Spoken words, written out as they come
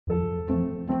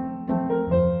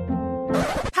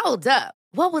Hold up.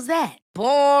 What was that?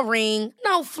 Boring.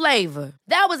 No flavor.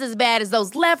 That was as bad as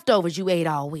those leftovers you ate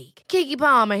all week. Keke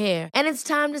Palmer here, and it's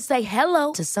time to say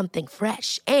hello to something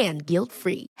fresh and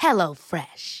guilt-free. Hello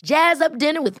Fresh. Jazz up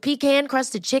dinner with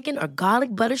pecan-crusted chicken or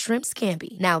garlic butter shrimp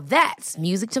scampi. Now that's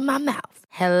music to my mouth.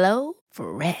 Hello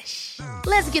Fresh.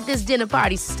 Let's get this dinner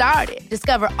party started.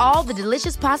 Discover all the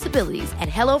delicious possibilities at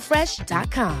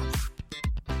hellofresh.com.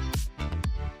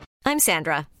 I'm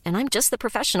Sandra, and I'm just the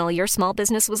professional your small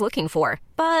business was looking for.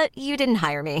 But you didn't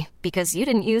hire me because you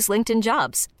didn't use LinkedIn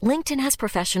Jobs. LinkedIn has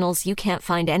professionals you can't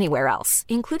find anywhere else,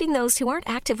 including those who aren't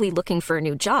actively looking for a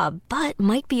new job, but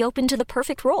might be open to the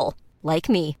perfect role, like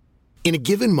me. In a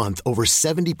given month, over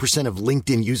 70% of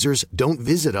LinkedIn users don't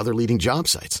visit other leading job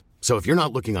sites. So if you're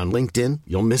not looking on LinkedIn,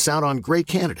 you'll miss out on great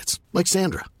candidates, like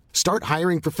Sandra. Start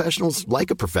hiring professionals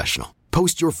like a professional.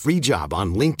 Post your free job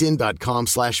on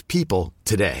linkedin.com/people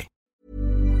today.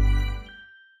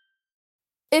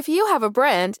 If you have a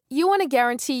brand, you want to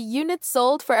guarantee units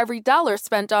sold for every dollar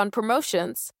spent on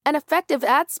promotions. An effective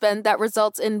ad spend that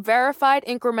results in verified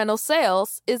incremental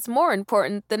sales is more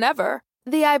important than ever.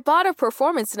 The Ibotta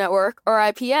Performance Network, or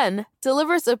IPN,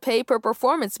 delivers a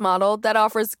pay-per-performance model that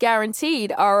offers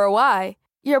guaranteed ROI.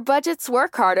 Your budgets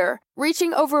work harder,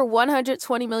 reaching over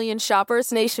 120 million shoppers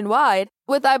nationwide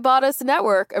with Ibotta's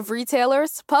network of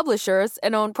retailers, publishers,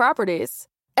 and owned properties.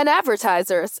 And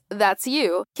advertisers, that's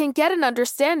you, can get an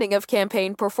understanding of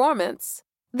campaign performance.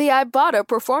 The Ibotta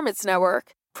Performance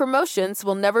Network. Promotions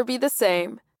will never be the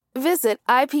same. Visit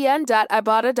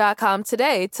ipn.ibotta.com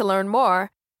today to learn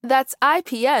more. That's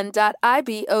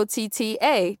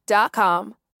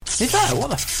ipn.ibotta.com. Is that? What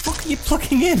the fuck are you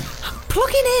plugging in?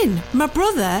 Plugging in my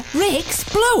brother Rick's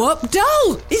blow-up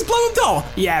doll. His blow-up doll?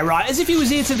 Yeah, right, as if he was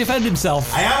here to defend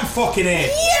himself. I am fucking here.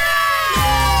 Yeah!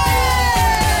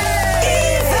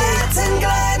 Yvette and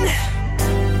Glenn.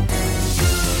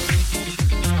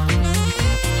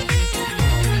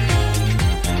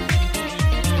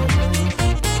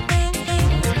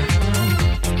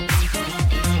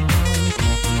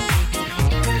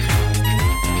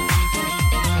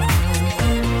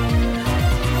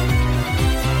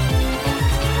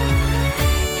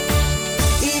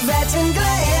 Yvette and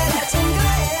Glenn.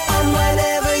 On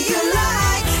whenever you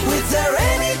like with their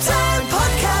Anytime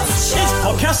podcast show. It's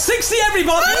podcast 60,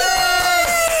 everybody!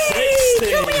 Hey!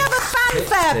 60. Can we have a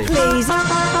fanfare, please?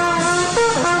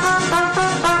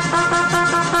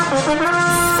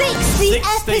 60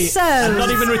 episodes. I'm not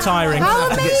even retiring. How I'm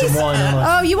gonna have to get some wine on it.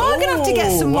 Oh, you are going to have to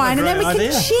get some what a wine and then we great can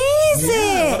idea. cheers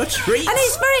it. What a treat. And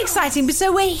it's very exciting.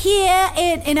 So we're here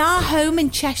in our home in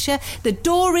Cheshire. The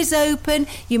door is open.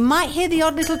 You might hear the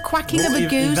odd little quacking of a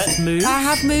goose. Yvette's moved. I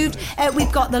have moved.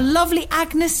 We've got the lovely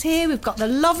Agnes here. We've got the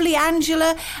lovely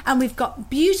Angela. And we've got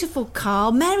beautiful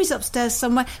Carl. Mary's upstairs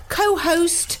somewhere.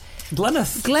 Co-host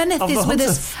Glenneth is the with Hunter.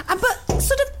 us. But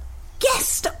sort of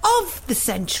guest of the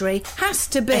century has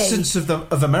to be... Essence of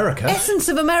America. Essence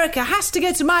of America has to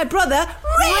go to my brother,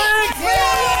 Rick!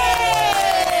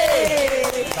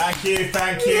 Thank you.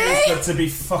 Yay. It's good to be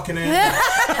fucking in. I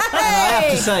have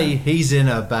to say, he's in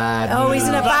a bad mood. Oh, he's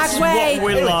in a bad way.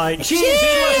 What we like. Cheers,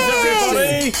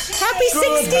 everybody. Happy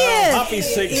 60th! Happy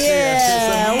 60th.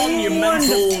 Yeah, It's a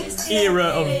monumental era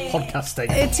of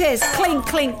podcasting. It is. Clink,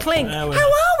 clink, clink. There we How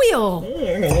are we all?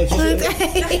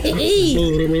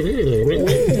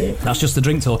 That's just the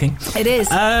drink talking. It is.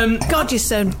 God, you're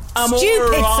so I'm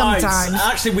stupid all right. sometimes.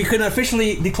 Actually, we can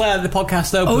officially declare the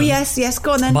podcast open. Oh, yes,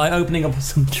 go on then. By opening up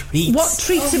some treats. What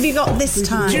treats have you got this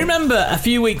time? Do you remember a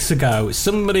few weeks ago,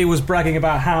 somebody was bragging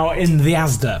about how in the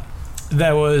Asda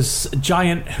there was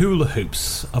giant hula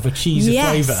hoops of a cheesy Yes.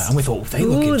 flavour, and we thought, they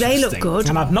look Ooh, interesting. they look good.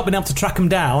 And I've not been able to track them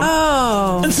down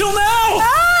Oh. until now!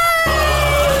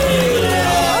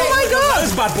 Oh my God!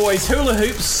 Those bad boys, hula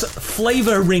hoops,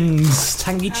 flavour rings,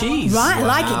 tangy cheese. Right, I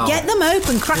like it. Get them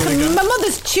open, crack them. My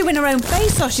mother's chewing her own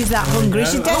face off. She's that hungry.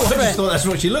 She's I just desperate. thought that's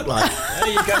what she looked like. There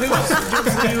you go. Who else? Do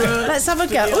you want to, Let's have a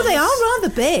go. Oh, they are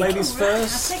rather big. ladies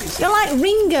first. They're like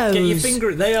Ringos. Get your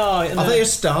finger. They are. Are they a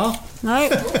star? No.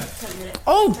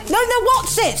 Oh, no,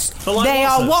 Watsits. They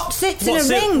are Watsits in a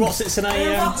ring. Watsits in a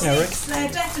Eric. They're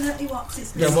definitely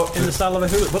Watsits. Yeah, what? In the style of a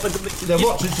hula. But They're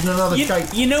Watsits in another shape.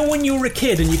 You know when you were a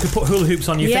kid and you could put hula hoops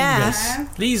on your Yeah. fingers?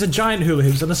 These are giant hula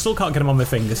hoops and I still can't get them on my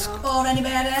fingers. Or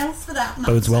anybody else for that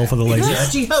matter. Bodes well for the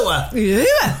ladies.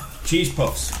 Yeah. Cheese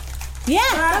puffs. Yeah,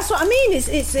 that's what I mean.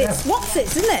 It's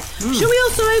Watsits, isn't it? Shall we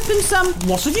also open some...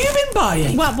 What have you been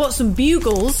buying? Well, what, some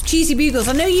bugles, cheesy bugles.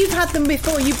 I know you've had them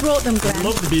before. You brought them, Glenn. I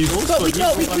love the bugles. But we you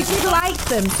thought we brought them did like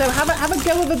them. So have a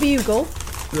go of a bugle.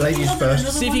 Ladies first.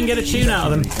 See if you can get a tune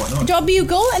out of them. Do you want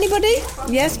bugle? Anybody?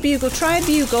 Yes, bugle. Try a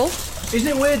bugle. Isn't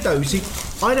it weird though? See,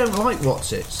 I don't like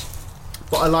What's-Its,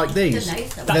 but I like these. They're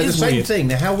nice, though. They're the is same weird. thing.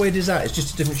 Now, how weird is that? It's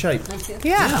just a different shape.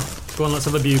 Yeah. Go on, let's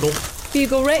have a bugle.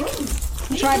 Bugle, Rick.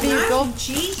 Try bugle.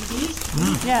 Cheese,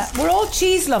 these. Yeah, we're all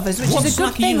cheese lovers, which What is a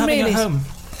good snack are you thing, having really. at home?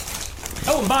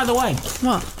 Oh, and by the way,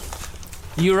 What?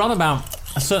 you were on about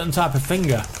a certain type of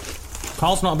finger.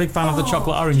 Carl's not a big fan of the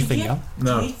chocolate orange finger.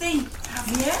 No. What do you think? Have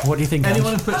you? What do you think,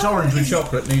 Anyone Ange? who puts orange with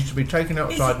chocolate needs to be taken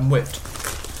outside and whipped.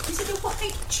 Is it a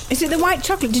white? Is it the white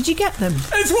chocolate? Did you get them?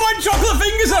 It's white chocolate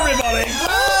fingers, everybody!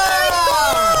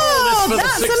 Oh, For the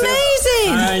that's 60th.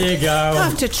 amazing! There you go. I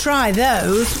have to try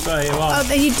those. There you are.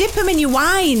 Oh, you dip them in your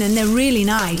wine and they're really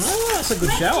nice. Oh, that's a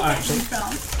good shout, actually.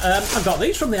 I got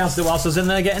these from the Asda whilst I was in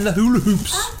there getting the hula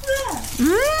hoops.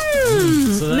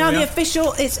 So there Now we the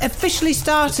are. it's officially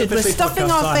started. It's officially We're stuffing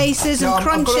podcast our time. faces and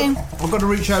crunching. I've got to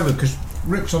reach over because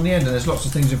Rick's on the end and there's lots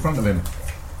of things in front of him.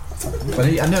 But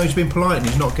I know he's been polite and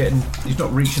he's not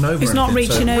reaching over. He's not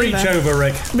anything, reaching over. Reach over,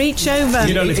 Rick. Reach over.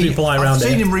 You don't need to be polite I've around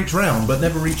seen here. him reach round, but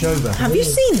never reach over. Have you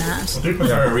seen that? I do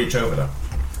prefer a reach over, though.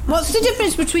 What's the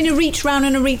difference between a reach round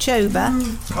and a reach over?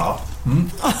 Carl.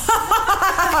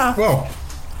 Well,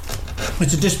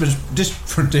 it's a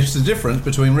difference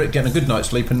between Rick getting a good night's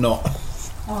sleep and not.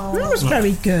 That was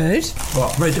very good.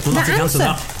 Very diplomatic answer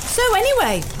that. So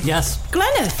anyway, Yes.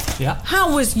 Glenneth, Yeah.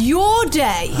 how was your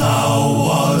day?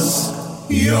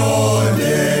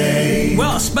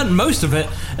 Well, I spent most of it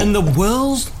in the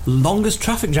world's longest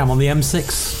traffic jam on the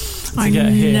M6 to get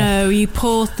here. No, you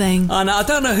poor thing. And I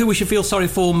don't know who we should feel sorry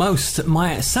for most,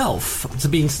 myself, to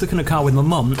being stuck in a car with my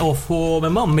mum, or for my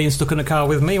mum being stuck in a car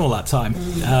with me all that time.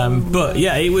 But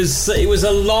yeah, it was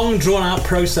a long, drawn-out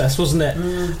process, wasn't it?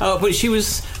 But she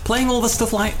was playing all the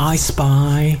stuff like I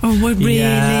Spy. Oh, really?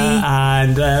 Yeah,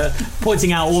 and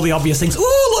pointing out all the obvious things.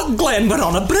 Oh, look, Glenn, we're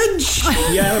on a bridge.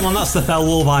 Yeah, well, that's the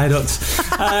Thelwall Viaduct.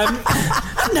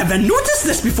 I've never noticed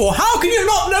this before. How can you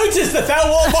not notice the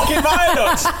Thelwall fucking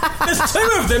Viaduct? There's two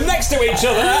of them next to each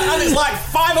other, and it's like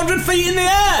 500 feet in the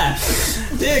air.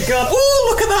 Dear God. Oh,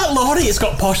 look at that lorry. It's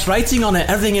got posh writing on it.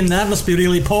 Everything in there must be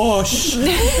really posh. Did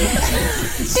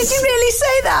you really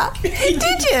say that?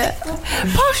 Did you?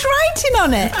 Posh writing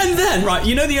on it. And then, right,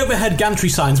 you know the overhead gantry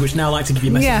signs which now like to give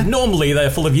you messages? Yeah. Normally they're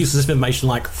full of useless information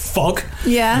like fog.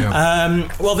 Yeah.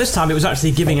 Well, this time it was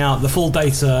actually giving out the full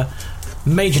data.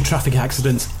 Major traffic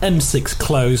accidents, M6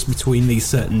 closed between these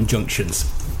certain junctions.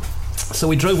 So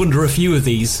we drove under a few of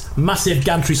these massive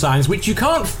gantry signs, which you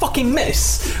can't fucking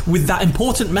miss with that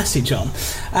important message on.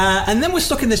 And then we're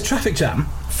stuck in this traffic jam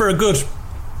for a good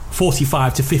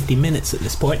 45 to 50 minutes at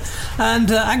this point.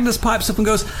 And Agnes pipes up and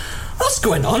goes, "What's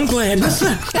going on, Glenn? Is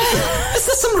there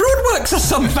some roadworks or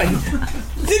something?"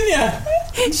 Didn't you?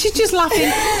 She's just laughing.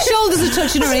 Shoulders are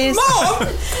touching her ears. Mom! I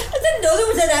didn't know there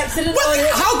was an accident.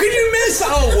 How could you miss?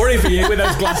 Oh, worry for you with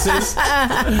those glasses.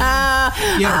 Yeah,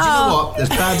 do you know what? As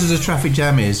bad as a traffic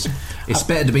jam is, it's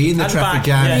better to be in the And traffic back,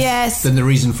 jam yes. than the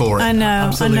reason for it. I know,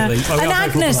 Absolutely. I know. Oh, we And are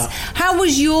grateful for Agnes, that. how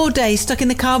was your day stuck in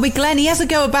the car with Glenn? He has a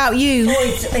go about you.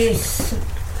 It's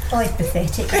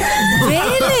pathetic.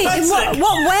 Really? In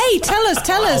what way? Tell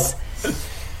us.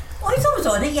 Oh, he's always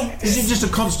on it, yeah. Is it just a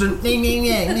constant and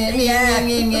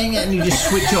you just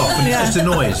switch off and it's just a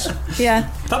noise? Yeah,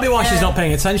 That'd be why she's not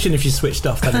paying attention if she's switched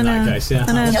off then in that case, yeah.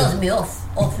 I know. He tells me off.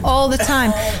 All the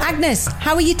time. Agnes,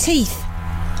 how are your teeth?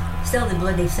 Still the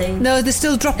bloody thing. No, they're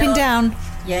still dropping No. down.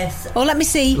 Yes. Oh, let me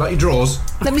see. Like your drawers.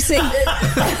 Let me see.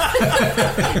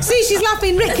 See, she's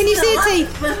laughing. Rick, can you see her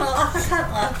teeth? I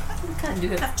can't laugh. I can't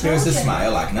do it. Here's the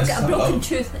smile, Agnes. I've got a broken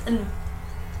tooth and...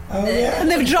 Oh, yeah. And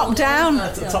they've dropped down.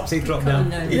 The top teeth drop down.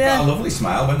 You've got a lovely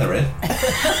smile when they're in.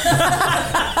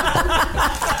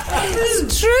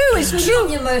 It's true, it's Open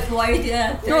true. your mouth wide,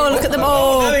 yeah. Oh, look at them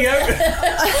all. There we go.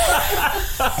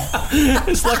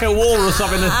 It's like a walrus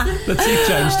having the teeth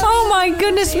changed. Oh my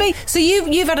goodness me! So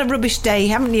you've had a rubbish day,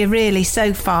 haven't you? Really,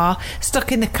 so far,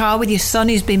 stuck in the car with your son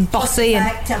who's been bossy In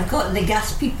and. fact, I've got the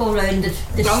gas people round the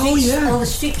streets. Oh, yeah. All the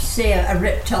streets there are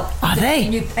ripped up. Are they?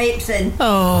 New pipes in.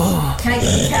 Oh, Can't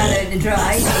get the car out the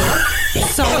dry.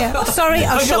 sorry,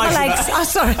 I'll shut my like legs. Oh,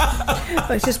 sorry.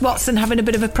 But it's just Watson having a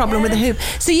bit of a problem with the hoop.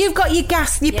 So you've got your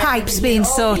pipes being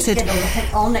sorted.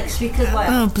 All next week as well.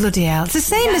 Oh bloody hell! It's the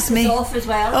same Gas as me. is off as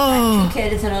well. Oh. Can't take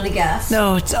anything on the gas.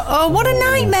 No, what a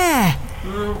nightmare!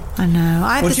 I know.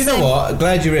 I had Well, the do you know same. what? I'm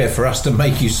glad you're here for us to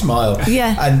make you smile.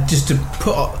 Yeah. And just to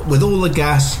put up, with all the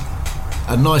gas,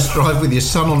 a nice drive with your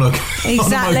son on a,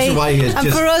 Exactly. on a motorway is And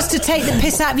just... for us to take the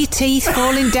piss out of your teeth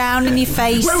falling down in your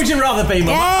face. Where would you rather be, Mum?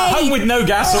 Yay. At home with no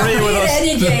gas or here with us?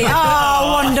 Energy.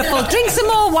 Oh, wonderful. Drink some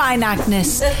more wine,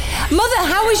 Agnes. Mother,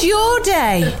 how was your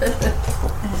day?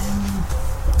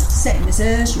 same as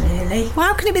hers, really. Well,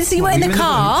 how can it be? So you were in the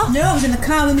car? No, I was in the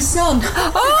car with my son.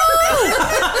 Oh!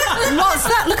 What's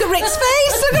that? Look at Rick's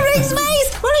face. Look at Rick's face.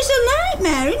 Well, it's a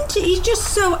nightmare, isn't it? He's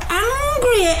just so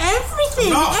angry at everything.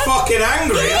 Not fucking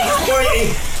angry. I'm just pointing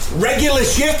regular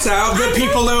shit out that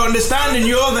people don't understand, and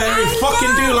you're there in fucking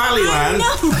doolally land.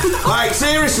 Like,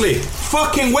 seriously,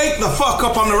 fucking wake the fuck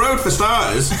up on the road for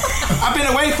starters. I've been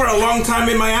away for a long time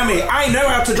in Miami. I know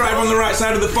how to drive on the right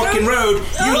side of the fucking road.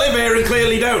 You live here and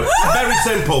clearly don't. Very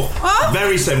simple.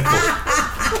 Very simple.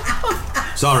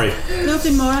 Sorry.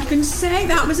 Nothing more I can say.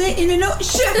 That was it in a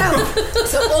nutshell.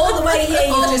 So all the way here,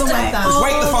 you just had that. Just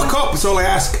wake the fuck up, that's all I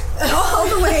ask. All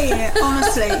the way here,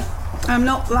 honestly. I'm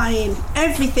not lying.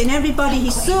 Everything, everybody,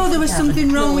 he saw there was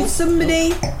something wrong with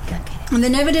somebody, and they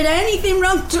never did anything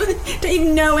wrong to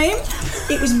even know him.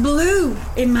 It was blue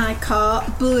in my car,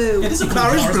 blue. The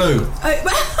car is blue.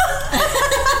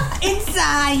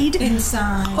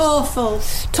 Inside. Awful.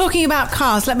 Talking about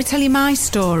cars, let me tell you my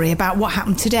story about what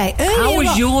happened today. How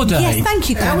was your day? Yes, thank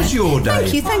you, How was your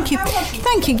day? Thank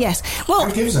you, yes. Well,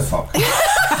 Who gives a fuck? Really?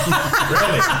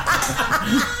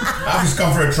 I've just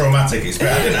gone for a traumatic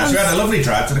experience. I didn't actually. We had a lovely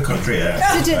drive to the country.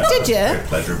 Did you? Very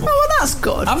pleasurable. Oh, well, that's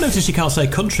good. I've noticed you can't say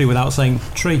country without saying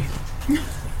tree.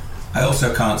 I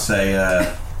also can't say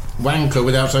Wanker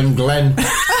without saying Glenn.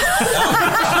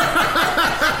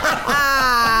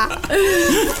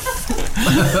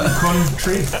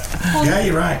 country. Yeah,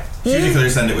 you're right. Usually they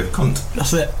just end it with cunt.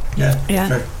 That's it. Yeah.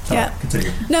 Yeah. Sorry,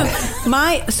 continue. No,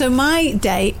 my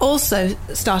day also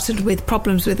started with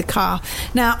problems with the car.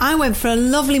 Now, I went for a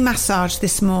lovely massage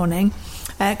this morning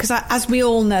because, as we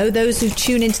all know, those who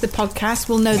tune into the podcast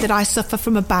will know that I suffer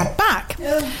from a bad back.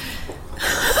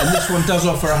 And this one does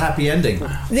offer a happy ending.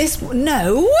 Does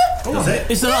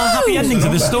it? Is there a happy ending to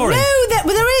this story? No,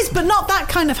 there is, but not that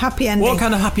kind of happy ending. What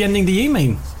kind of happy ending do you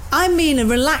mean? I mean a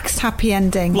relaxed happy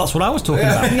ending. Well, that's what I was talking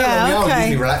about. Yeah,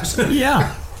 okay.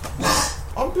 Yeah.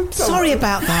 Sorry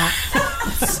about that.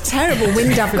 It's a terrible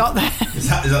wind I've got there. Is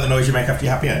that the noise you make after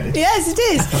your happy ending? Yes, it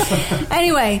is.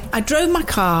 Anyway, I drove my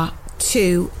car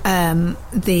to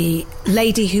the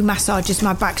lady who massages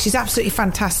my back. She's absolutely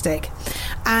fantastic,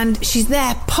 and she's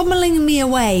there pummeling me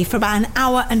away for about an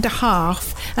hour and a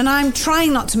half, and I'm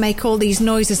trying not to make all these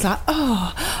noises like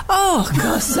oh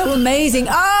god, so amazing,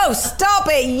 oh stop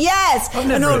it, yes. I've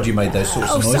never heard you made those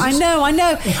sorts of noises. I know, and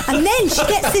then she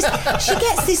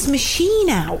gets this machine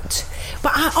out.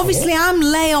 But I'm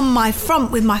lay on my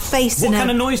front with my face in What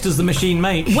kind of noise does the machine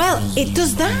make? Well, it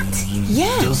does that.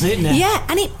 Yeah. Does it now? Yeah,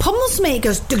 and it pummels me. It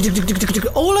goes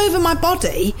all over my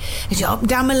body. It's up,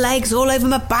 down my legs, all over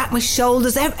my back, my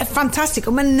shoulders, fantastic,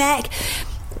 on my neck.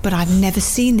 But I've never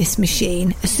seen this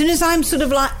machine. As soon as I'm sort of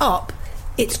like up,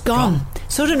 it's gone.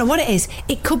 So I don't know what it is.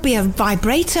 It could be a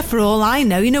vibrator for all I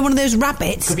know. You know, one of those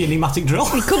rabbits. Could be a pneumatic drill.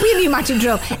 It could be a pneumatic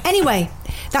drill. Anyway,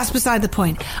 that's beside the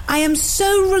point. I am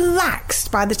so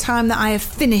relaxed by the time that I have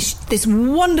finished this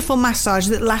wonderful massage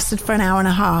that lasted for an hour and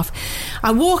a half.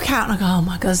 I walk out and I go, oh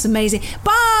my God, it's amazing.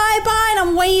 Bye, and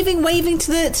I'm waving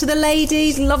to the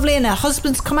ladies, lovely, and her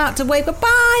husband's come out to wave,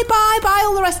 bye,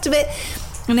 all the rest of it.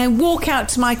 And I walk out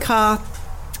to my car,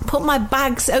 put my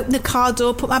bags, open the car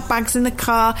door, put my bags in the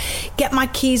car, get my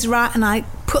keys right, and I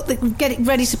get it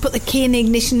ready to put the key in the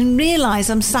ignition and realise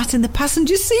I'm sat in the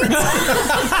passenger seat. And the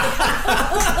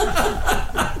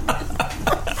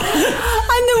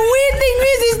weird thing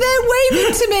is they're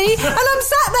waving to me, and I'm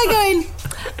sat there going,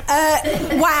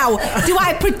 wow, do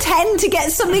I pretend to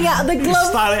get something out of the glove?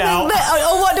 Style it out.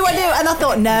 Or what do I do? And I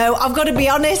thought, no, I've got to be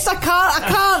honest, I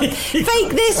can't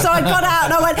fake this. So I got out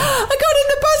and I went, I got in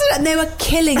the passenger, and they were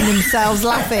killing themselves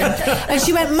laughing. And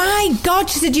she went, my God,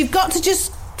 she said, you've got to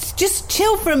just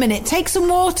chill for a minute, take some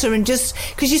water, and just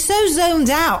because you're so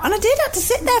zoned out. And I did have to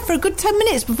sit there for a good 10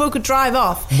 minutes before I could drive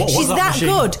off. She's that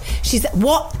good.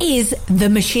 What is the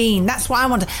machine? That's what I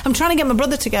want. I'm trying to get my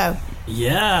brother to go.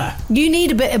 Yeah. You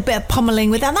need a bit of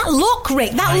pummeling with that. That look,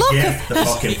 Rick. That look. The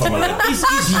fucking pummeling. He's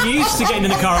used to getting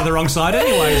in the car on the wrong side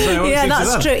anyway. So yeah,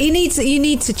 that's true. You need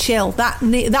to chill. That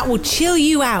will chill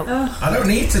you out. I don't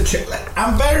need to chill.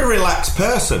 I'm a very relaxed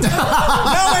person. No,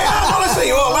 I am,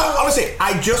 honestly. Honestly,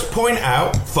 I just point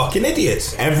out fucking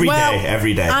idiots every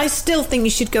day. I still think you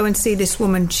should go and see this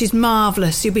woman. She's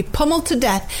marvellous. You'll be pummeled to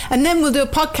death, and then we'll do a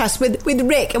podcast with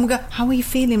Rick, and we'll go, how are you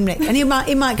feeling, Rick? And he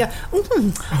might go,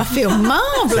 I feel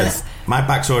marvellous. My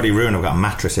back's already ruined. I've got a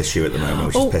mattress issue at the moment,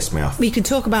 which has pissed me off. We can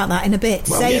talk about that in a bit.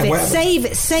 Well, save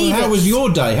it. How was your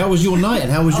day? How was your night?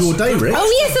 And how was your day, Rick?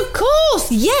 Oh yes, of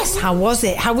course. Yes. How was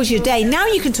it? How was your day? Now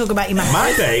you can talk about your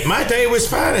mattress. My day was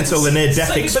fine until the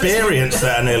near-death experience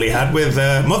that I nearly had with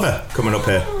Mother coming up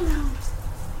here.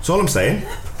 That's all I'm saying.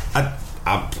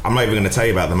 I'm not even going to tell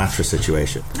you about the mattress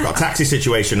situation. Got a taxi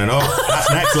situation and all. That's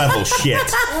next level shit.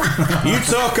 You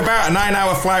talk about a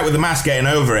 9-hour flight with the mask getting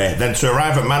over it, then to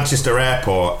arrive at Manchester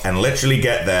Airport and literally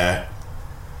get there.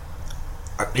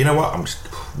 You know what? I'm just...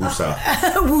 Woosah.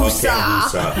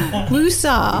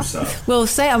 Woosah. Well,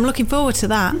 I'm looking forward to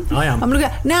that. I am.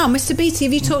 Now, Mr. Beattie,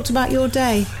 have you talked about your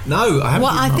day? No, I haven't.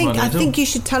 Well, I think you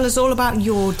should tell us all about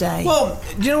your day. Well,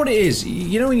 do you know what it is?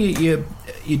 You know when you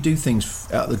do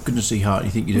things out of the goodness of your heart,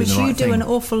 you think you're doing the right thing. Which you do an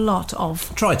awful lot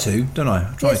of. Try to, don't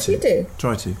I? Yes, you do.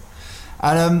 Try to.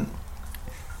 And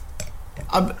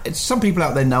some people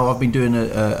out there know I've been doing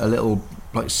a little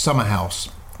like summer house.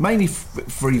 Mainly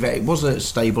for Yvette. It was a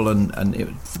stable and it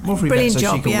was more for Yvette so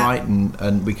she can write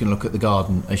and we can look at the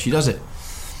garden as she does it.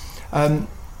 Now,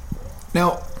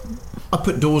 I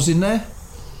put doors in there.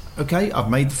 Okay, I've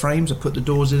made the frames, I put the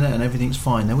doors in it and everything's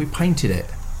fine. Then we painted it.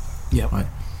 Yeah. Right.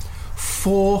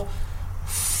 4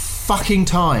 fucking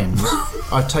times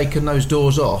I've taken those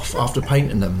doors off after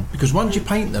painting them. Because once you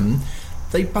paint them,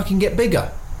 they fucking get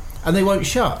bigger. And they won't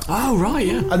shut. Oh, right,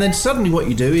 yeah. And then suddenly what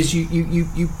you do is you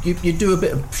do a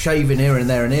bit of shaving here and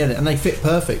there and they fit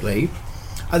perfectly.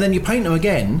 And then you paint them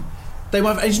again. They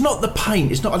won't. It's not the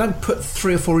paint. It's not. I don't put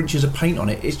 3 or 4 inches of paint on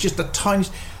it. It's just the tiny.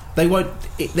 They won't.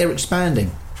 They're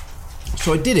expanding.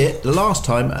 So I did it the last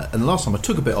time, and the last time I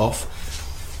took a bit off.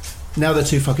 Now they're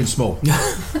too fucking small.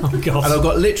 Oh, God. And I've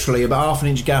got literally about half an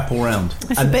inch gap all round.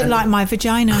 It's a bit like my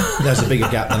vagina. There's a bigger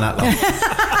gap than that, love.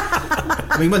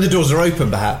 I mean, when the doors are open,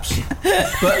 perhaps.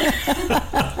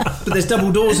 But there's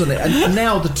double doors on it. And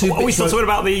now the two... Are we still talking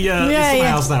about the summer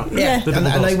house now? Yeah.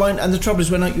 And they won't... And the trouble is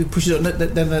when you push it...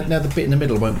 Now the bit in the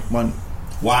middle won't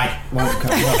Why? Why?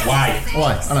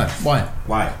 I know.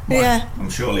 Why? Yeah.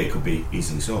 Surely it could be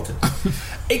easily sorted.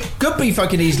 It could be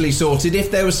fucking easily sorted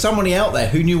if there was somebody out there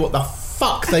who knew what the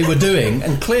fuck they were doing,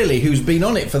 and clearly who's been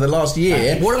on it for the last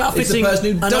year. What about it's the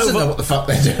person who doesn't know what the fuck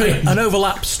they're doing? An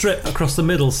overlap strip across the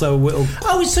middle, so it'll...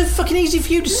 Oh, it's so fucking easy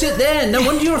for you to sit there. No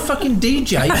wonder you're a fucking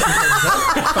DJ. Let's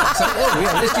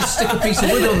just stick a piece of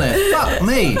wood on there. Fuck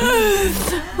me.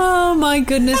 Oh my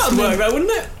goodness. That would work, though,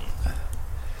 wouldn't it?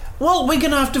 Well, we're going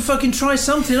to have to fucking try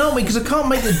something, aren't we? Because I can't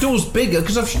make the doors bigger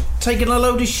because I've taken a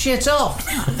load of shit off.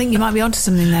 I think you might be onto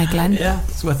something there, Glenn. Yeah,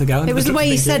 it's worth a go. It was the way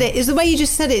you said it. It was the way you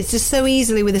just said it. It's just so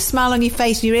easily with a smile on your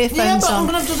face, your earphones on. Yeah, but I'm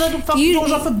going to have to take the fucking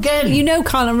doors off again. You know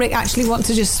Carl and Rick actually want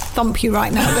to just thump you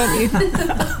right now, don't you?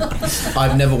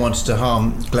 I've never wanted to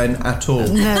harm Glenn at all.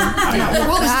 No.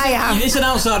 I have. It's an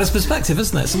outsider's perspective,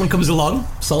 isn't it? Someone comes along,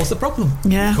 solves the problem.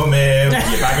 Yeah. Come here with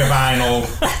your bag of vinyl.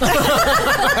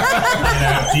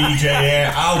 DJ here.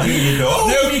 I'll do your door.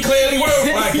 No, you clearly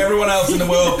won't. Like everyone else in the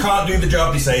world, can't do the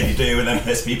job you say you do, and then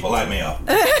piss people like me off.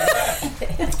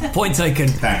 Point taken.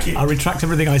 Thank you. I retract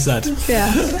everything I said. Yeah.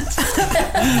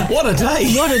 What a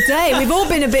day. What a day. We've all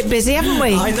been a bit busy, haven't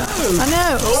we? I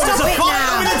know. Oh, there's a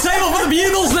fire over the table for the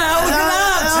bugles now. Look at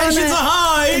that. Tensions are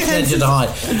high. Tensions are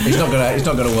high. It's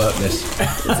not going to work, this.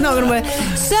 It's not going to work.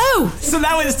 So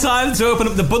now it's time to open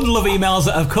up the bundle of emails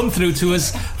that have come through to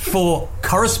us for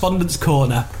Correspondence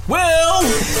Corner. Will!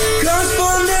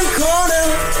 Correspondent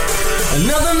Corner.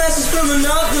 Another message from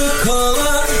another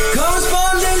caller.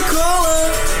 Correspondent Caller.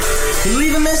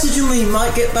 Leave a message and we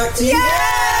might get back to you.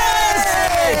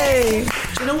 Yay!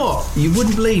 Do you know what? You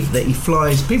wouldn't believe that he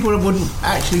flies. People wouldn't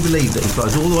actually believe that he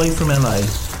flies all the way from LA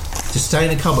to stay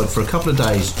in a cupboard for a couple of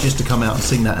days just to come out and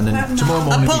sing that, and then tomorrow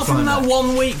morning apart from that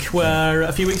 1 week where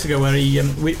a few weeks ago where he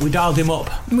we dialed him up.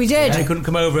 We did. And he couldn't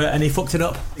come over and he fucked it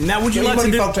up. Now would you like when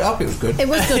to he fucked it up, it was good. It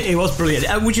was good. It was brilliant.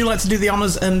 Would you like to do the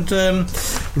honours and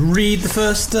read the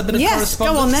first bit of correspondence? Yes,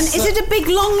 go on then. Is it a big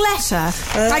long letter?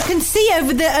 I can see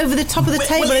over the top of the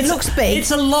table. Well, it looks big.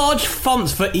 It's a large font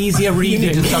for easier reading.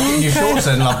 You need to tuck it in your shorts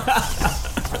then, love.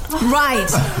 Right.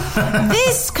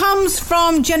 This comes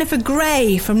from Jennifer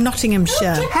Gray from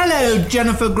Nottinghamshire. Hello,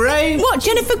 Jennifer Gray. What?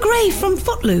 Jennifer Gray from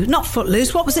Footloose? Not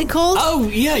Footloose. What was it called? Oh,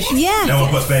 yeah. Yeah. No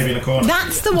one puts baby in a corner.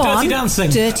 That's the one. Dirty Dancing.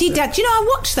 Dirty Dancing. Do you know, I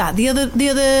watched that the other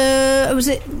was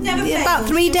it about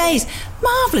 3 days.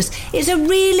 Marvellous. It's a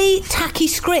really tacky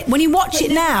script. When you watch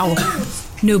it now,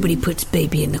 nobody puts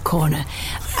baby in the corner.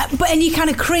 And you kind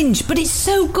of cringe, but it's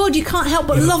so good, you can't help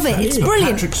but love it. It's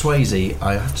brilliant. Patrick Swayze,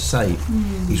 I have to say,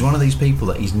 he's one of these people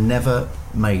that he's never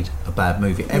made a bad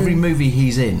movie. Every movie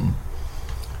he's in,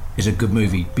 is a good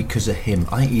movie because of him.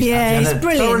 I think he's he's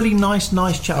brilliant. Thoroughly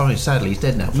nice chap. Oh, sadly, he's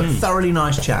dead now, but thoroughly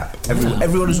nice chap.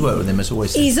 Everyone who's worked with him has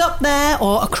always said. He's up there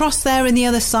or across there in the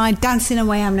other side, dancing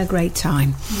away, having a great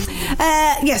time.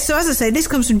 Yes, so as I say, this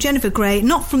comes from Jennifer Gray,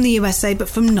 not from the USA, but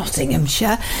from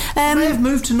Nottinghamshire. May have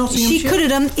moved to Nottinghamshire. She could have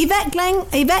done.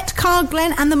 Yvette, Carl,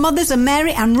 Glenn, and the mothers are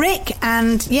Mary and Rick,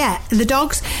 and the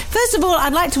dogs. First of all,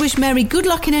 I'd like to wish Mary good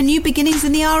luck in her new beginnings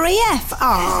in the RAF.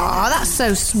 Ah, that's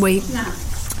so sweet.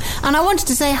 And I wanted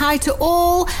to say hi to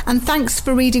all and thanks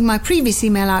for reading my previous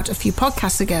email out a few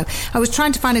podcasts ago. I was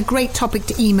trying to find a great topic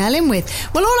to email in with.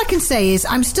 Well, all I can say is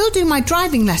I'm still doing my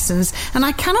driving lessons and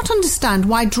I cannot understand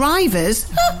why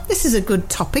drivers... this is a good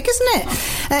topic, isn't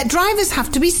it? Drivers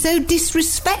have to be so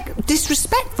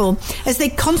disrespectful as they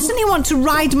constantly want to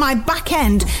ride my back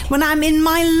end when I'm in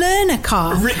my learner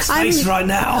car. Rick's face right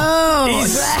now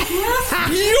is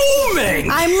fuming.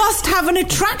 I must have an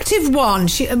attractive one,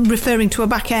 referring to a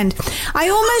back end. I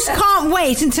almost can't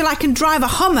wait until I can drive a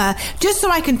Hummer just so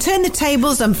I can turn the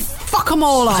tables and fuck them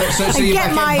all off and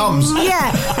get my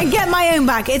and get my own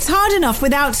back. It's hard enough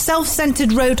without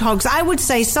self-centered road hogs. I would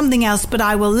say something else, but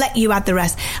I will let you add the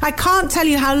rest. I can't tell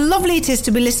you how lovely it is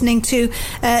to be listening to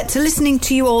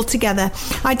you all together.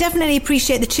 I definitely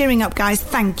appreciate the cheering up, guys.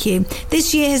 Thank you.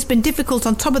 This year has been difficult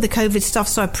on top of the COVID stuff,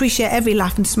 so I appreciate every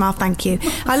laugh and smile. Thank you.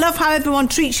 I love how everyone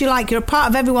treats you like you're a part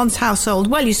of everyone's household.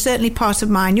 Well, you're certainly part of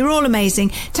mine. You're all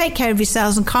amazing. Take care of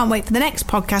yourselves and can't wait for the next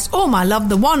podcast. All my love,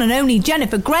 the one and only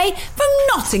Jennifer Gray from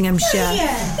Nottinghamshire.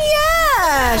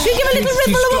 Yeah. Should we give a little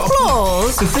ripple of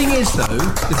applause?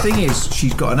 The thing is,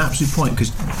 she's got an absolute point,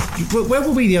 because where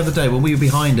were we the other day when we were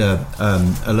behind a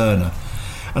learner?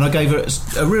 And I gave her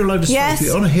a real load of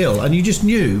space on a hill, and you just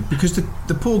knew, because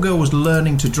the poor girl was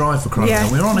learning to drive, for crying out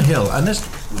loud. We were on a hill, and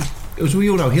as we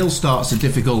all know, hill starts are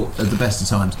difficult at the best of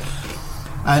times.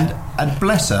 And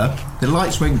bless her, the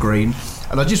lights went green,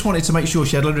 and I just wanted to make sure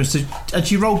she had and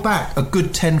she rolled back a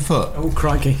good 10 foot. Oh,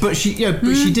 crikey! But she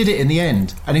did it in the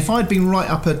end. And if I'd been right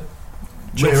up her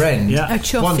rear end,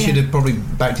 she'd have probably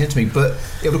backed into me, but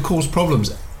it would have caused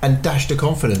problems and dashed her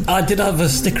confidence. I did have a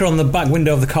sticker on the back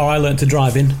window of the car I learnt to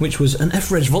drive in, which was an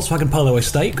F-Reg Volkswagen Polo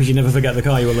Estate, because you never forget the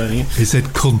car you were learning in. It said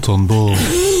cunt on board.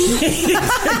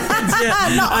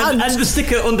 And the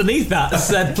sticker underneath that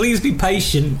said, please be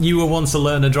patient, you were once a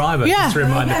learner driver. Yeah,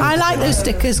 I like those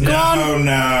stickers. Go on.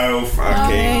 No,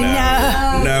 fucking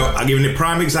no. No, I'll give you a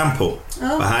prime example.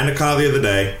 Behind a car the other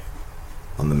day,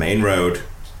 on the main road,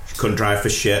 she couldn't drive for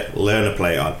shit, learner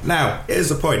plate on. Now, here's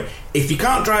the point. If you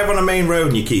can't drive on a main road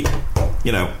and you keep,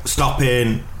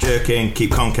 stopping, jerking,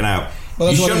 keep conking out,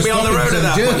 you shouldn't be on the road at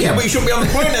that point. Yeah, but you shouldn't be on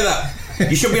the point of that.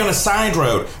 You should be on a side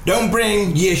road. Don't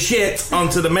bring your shit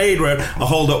onto the main road or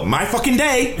hold up my fucking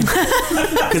day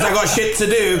because I got shit to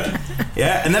do.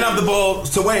 Yeah, and then have the ball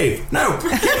to wave. No,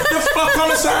 get the fuck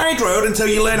on a side road until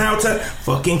you learn how to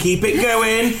fucking keep it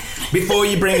going before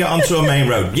you bring it onto a main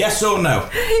road. Yes or no?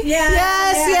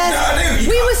 Yes.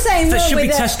 We were saying there should be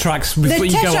test tracks before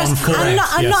you go on full. And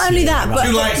not only that, but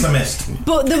 2 lights I missed.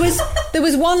 But there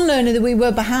was one learner that we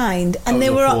were behind, and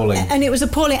it was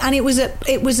appalling, and it was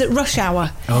at rush hour.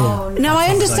 Oh. Now I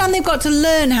understand they've got to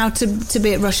learn how to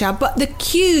be at rush hour, but the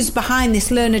queues behind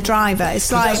this learner driver, it's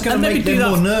like that's going to make them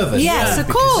more nervous. Yes, of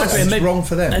course. It's wrong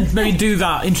for them. And maybe do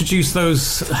that. Introduce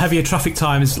those heavier traffic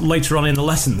times later on in the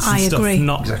lessons. I agree.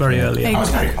 Not very early. I was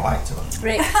very polite to them.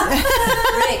 Rick.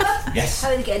 Yes.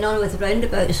 How are they getting on with the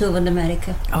roundabout in Southern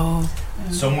America?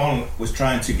 Someone was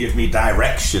trying to give me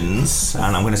directions,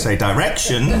 and I'm going to say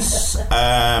directions,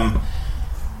 and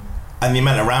they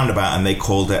meant a roundabout, and they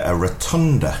called it a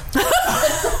rotunda.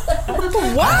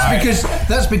 What?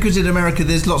 That's because in America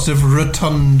there's lots of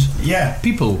rotund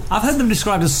people. I've heard them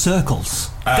described as circles.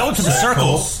 Go to the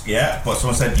circles. Yeah, but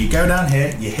someone said you go down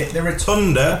here, you hit the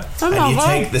rotunda, and you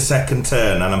take the second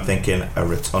turn. And I'm thinking, a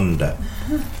rotunda.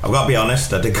 I've got to be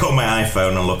honest, I did go on my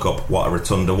iPhone and look up what a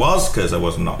rotunda was, because I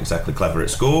was not exactly clever at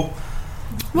school.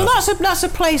 Well, that's a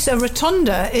place. A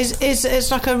rotunda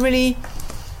is like a really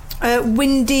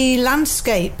windy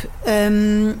landscape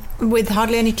with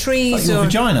hardly any trees. Like your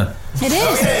vagina. It is.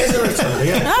 Oh, yeah, it is a rotunda,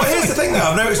 yeah. But here's the thing, though.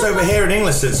 I've noticed over here in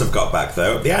England since I've got back,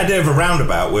 though, the idea of a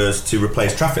roundabout was to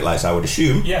replace traffic lights, I would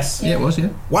assume. Yes. Yeah, it was, yeah.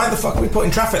 Why the fuck are we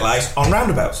putting traffic lights on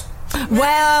roundabouts?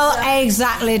 Well,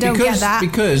 exactly. Don't get that.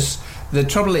 Because the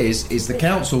trouble is the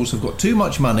councils have got too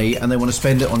much money and they want to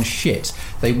spend it on shit.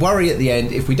 They worry at the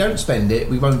end, if we don't spend it,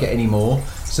 we won't get any more.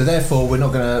 So therefore, we're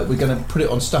going to put it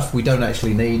on stuff we don't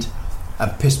actually need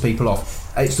and piss people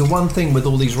off. It's the one thing with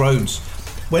all these roads.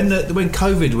 When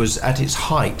COVID was at its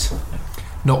height,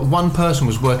 not one person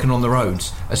was working on the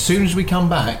roads. As soon as we come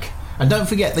back, And don't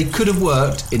forget, they could have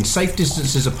worked in safe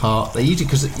distances apart. They usually,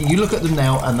 because you look at them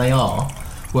now, and they are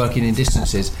working in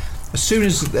distances. As soon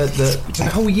as the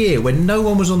whole year when no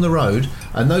one was on the road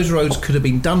and those roads could have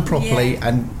been done properly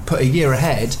and put a year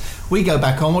ahead, we go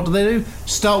back on. What do?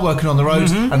 Start working on the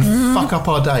roads and fuck up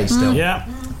our day still. Yeah.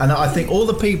 And I think all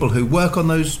the people who work on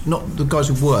those, not the guys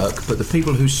who work, but the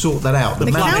people who sort that out, the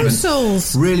management,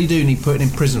 councils, really do need putting in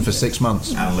prison for 6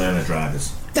 months. And learner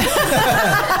drivers.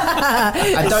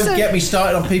 And don't get me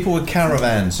started on people with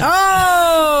caravans.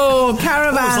 Oh,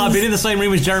 caravans. I've been in the same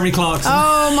room as Jeremy Clarkson.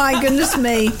 Oh my goodness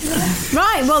me.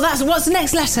 Right, well, what's the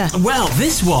next letter? Well,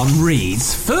 this one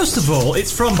reads, first of all, it's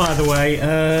from, by the way,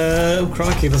 oh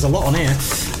crikey, there's a lot on here.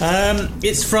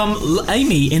 It's from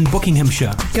Amy in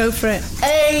Buckinghamshire. Go for it.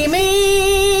 Amy.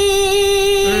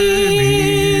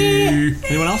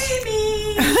 Anyone else?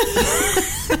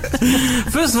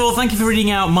 First of all, thank you for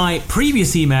reading out my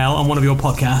previous email on one of your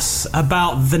podcasts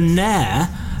about the Nair.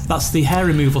 That's the hair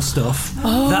removal stuff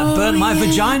that burnt my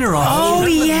vagina off. Oh,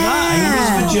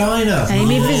 yeah. Amy's vagina.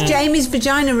 Amy's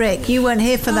vagina, Rick. You weren't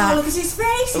here for that. Oh, look at his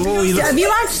face. Have you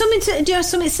had something do you have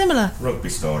something similar? Rugby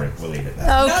story. We'll leave it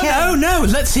there. Okay. No,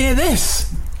 let's hear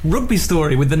this. Rugby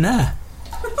story with the Nair.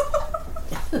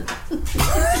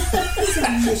 He's a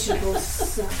miserable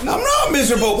son. I'm not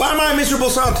miserable. Why am I a miserable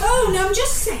son? Oh, no, I'm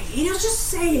just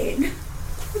saying.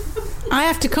 I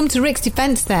have to come to Rick's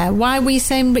defence there. Why were you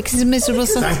saying Rick is a miserable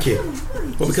son? Thank you.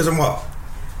 Well, because I'm what?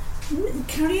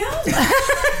 Carry on.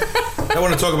 I don't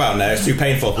want to talk about it now. It's too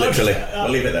painful, literally. I'll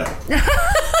leave it there.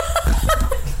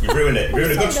 You've ruined it.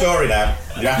 Ruined a good story now.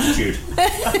 Your attitude.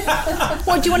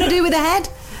 What do you want to do with the head?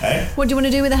 Hey? What do you want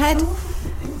to do with the head?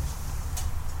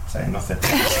 Saying nothing.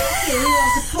 He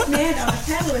wants to put me head on a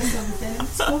pillow or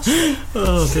something.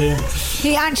 Oh dear.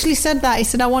 He actually said that. He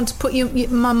said, I want to put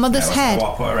my mother's head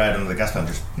Put her head under the gas lamp,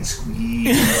 just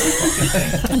squeeze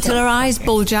until her eyes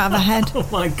bulge out of her head. Oh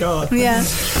my God. Yeah.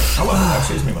 I love her.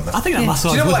 She's me mother. I think that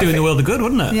massage would do in the world of good,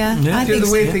 wouldn't it? Yeah. I The think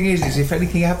weird so. thing is if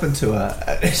anything happened to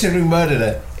her, someone who murdered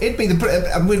her, it'd be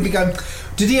and we'd be going,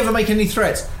 did he ever make any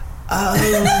threats? Where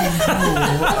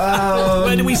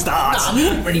do we start? No, I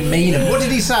didn't really mean it. What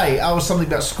did he say? Something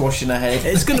about squashing her head.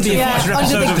 It's going to be a future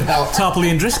episode of Tarpley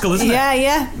and Driscoll, isn't it?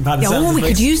 Yeah. By the sounds of we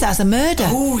things. could use that as a murder.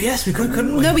 Oh, yes, we could,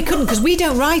 couldn't we? No, we couldn't because we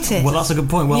don't write it. Well, that's a good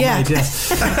point. Well made, yes.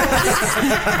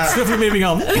 Swiftly moving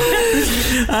on.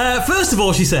 First of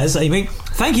all, she says, Amy,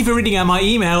 thank you for reading out my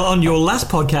email on your last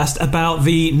podcast about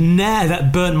the Nair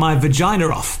that burnt my vagina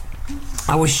off.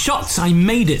 I was shocked I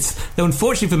made it, though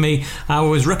unfortunately for me, I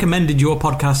was recommended your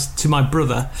podcast to my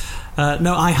brother.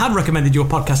 I had recommended your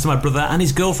podcast to my brother and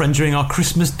his girlfriend during our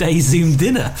Christmas Day Zoom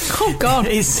dinner. Oh, God.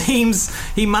 It seems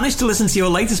he managed to listen to your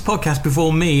latest podcast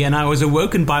before me, and I was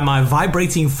awoken by my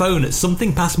vibrating phone at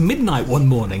something past midnight one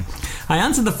morning. I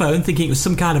answered the phone thinking it was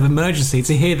some kind of emergency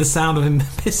to hear the sound of him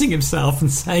pissing himself and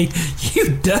say, "You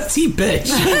dirty bitch."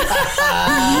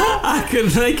 I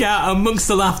could make out amongst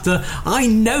the laughter, "I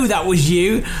know that was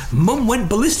you. Mum went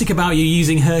ballistic about you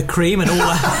using her cream and all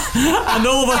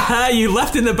the hair you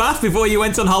left in the bath before you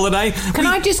went on holiday." Can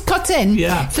I just cut in?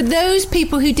 Yeah. For those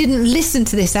people who didn't listen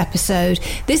to this episode,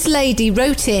 this lady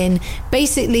wrote in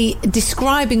basically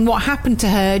describing what happened to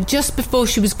her just before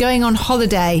she was going on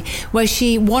holiday, where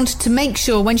she wanted to make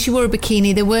sure when she wore a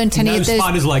bikini there weren't any of those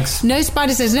spiders' legs. No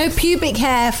spiders' legs, no pubic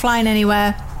hair flying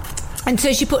anywhere. And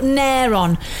so she put Nair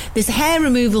on, this hair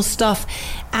removal stuff,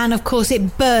 and of course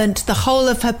it burnt the whole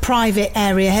of her private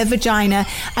area, her vagina,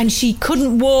 and she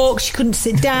couldn't walk, she couldn't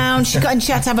sit down, she had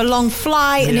to have a long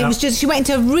flight, and it was just, she went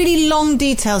into really long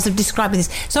details of describing this.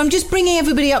 So I'm just bringing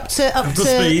everybody up to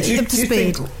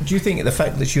speed. Do you think the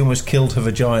fact that she almost killed her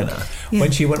vagina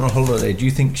when she went on holiday, do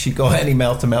you think she got any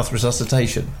mouth-to-mouth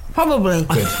resuscitation? Probably.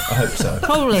 Good, I hope so.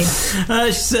 Probably.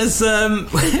 She says,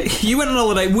 you went on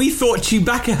holiday, we thought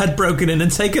Chewbacca had broken in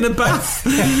and taken a bath.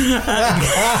 Oh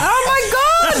my God!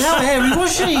 How hairy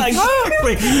was she?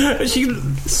 Exactly. She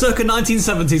circa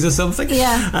 1970s or something.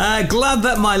 Yeah. Glad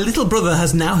that my little brother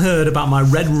has now heard about my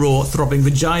red raw throbbing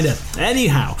vagina.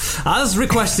 Anyhow, as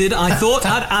requested, I thought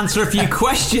I'd answer a few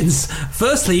questions.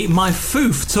 Firstly, my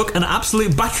foof took an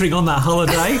absolute battering on that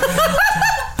holiday.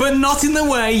 But not in the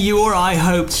way you or I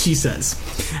hoped, she says.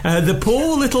 The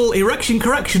poor little erection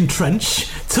correction trench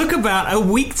took about a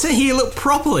week to heal up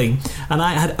properly, and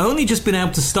I had only just been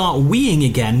able to start weeing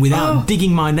again without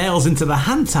digging my nails into the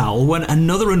hand towel when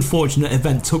another unfortunate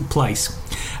event took place.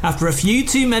 After a few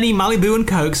too many Malibu and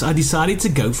Cokes, I decided to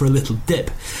go for a little dip.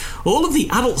 All of the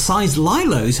adult-sized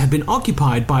Lilos had been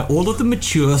occupied by all of the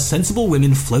mature, sensible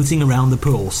women floating around the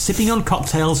pool, sipping on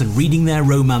cocktails and reading their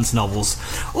romance novels.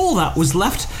 All that was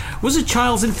left was a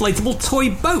child's inflatable toy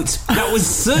boat that was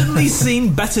certainly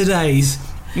seen better days.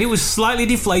 It was slightly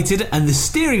deflated and the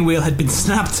steering wheel had been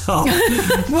snapped off.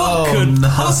 What could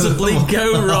possibly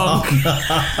go wrong?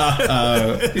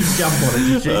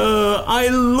 I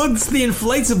lugged the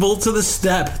inflatable to the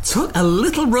step, took a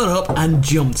little run up and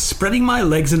jumped, spreading my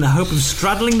legs in the hope of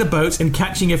straddling the boat and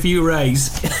catching a few rays.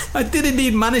 I did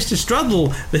indeed manage to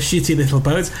straddle the shitty little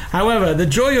boat. However, the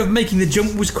joy of making the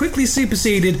jump was quickly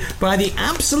superseded by the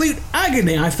absolute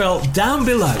agony I felt down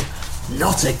below.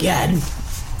 Not again.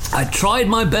 I tried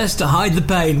my best to hide the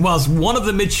pain, whilst one of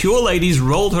the mature ladies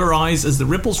rolled her eyes as the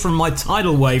ripples from my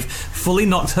tidal wave fully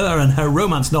knocked her and her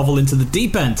romance novel into the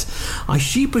deep end. I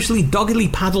sheepishly, doggedly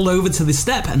paddled over to the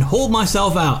step and hauled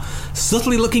myself out,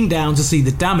 subtly looking down to see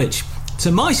the damage.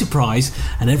 To my surprise,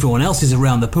 and everyone else's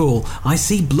around the pool, I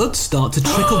see blood start to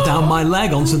trickle down my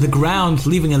leg onto the ground,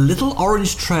 leaving a little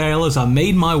orange trail as I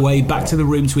made my way back to the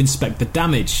room to inspect the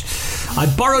damage. I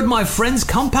borrowed my friend's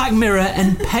compact mirror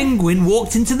and Penguin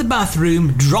walked into the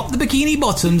bathroom, dropped the bikini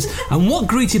bottoms, and what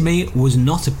greeted me was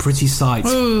not a pretty sight.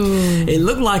 It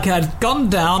looked like I'd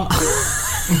gone down...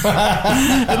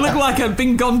 It looked like I'd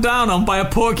been gone down on by a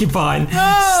porcupine.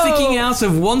 Sticking out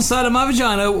of one side of my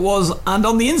vagina and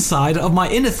on the inside of my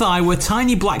inner thigh were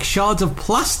tiny black shards of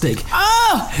plastic.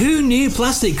 Who knew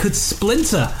plastic could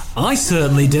splinter? I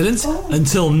certainly didn't.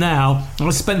 Until now. I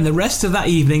spent the rest of that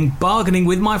evening bargaining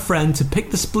with my friend to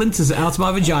pick the splinters out of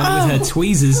my vagina with her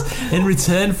tweezers in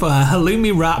return for her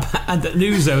halloumi wrap and an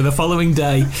ouzo the following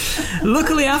day.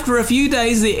 Luckily, after a few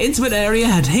days, the intimate area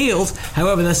had healed.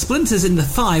 However, the splinters in the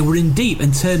thigh were in deep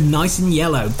and turned nice and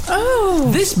yellow.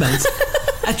 This meant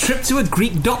a trip to a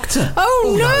Greek doctor.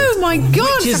 My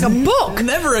God, it's like a book.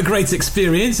 Never a great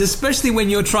experience, especially when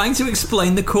you're trying to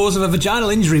explain the cause of a vaginal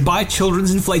injury by a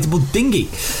children's inflatable dinghy.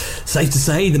 Safe to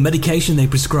say, the medication they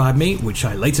prescribed me, which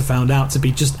I later found out to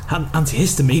be just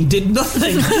antihistamine, did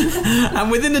nothing.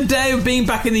 And within a day of being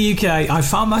back in the UK, I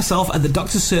found myself at the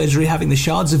doctor's surgery having the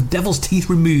shards of devil's teeth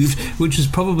removed, which was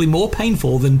probably more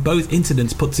painful than both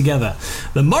incidents put together.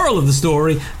 The moral of the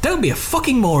story, don't be a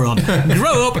fucking moron.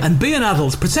 Grow up and be an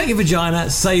adult. Protect your vagina,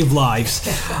 save lives.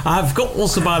 I've got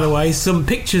also, by the way, some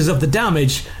pictures of the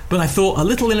damage, but I thought a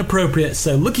little inappropriate,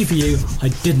 so lucky for you, I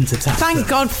didn't attach them. Thank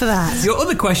God for that. Your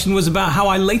other question was about how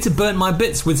I later burnt my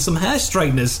bits with some hair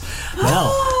straighteners.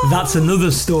 Well, that's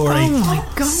another story. Oh my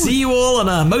God. See you all on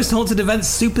a Most Haunted event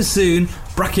super soon.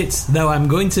 Brackets, though I'm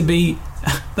going to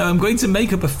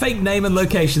make up a fake name and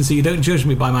location so you don't judge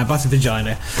me by my battered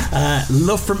vagina.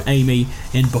 Love from Amy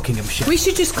in Buckinghamshire. We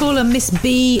should just call her Miss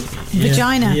B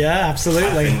Vagina. Yeah, absolutely.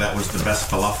 I think that was the best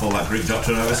falafel that Greek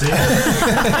doctor I've ever seen.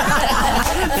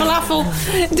 Falafel,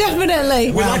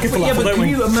 definitely. We like a falafel, but can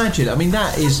you imagine? I mean,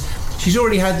 that is... She's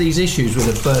already had these issues with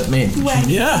her burnt minge.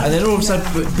 Yeah. And then all of a sudden,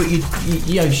 but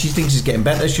you know, she thinks it's getting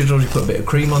better. She's already put a bit of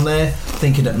cream on there,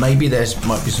 thinking that maybe there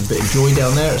might be some bit of joy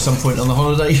down there at some point on the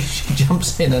holiday. She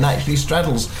jumps in and actually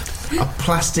straddles a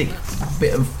plastic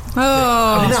bit of...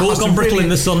 It's all gone brittle in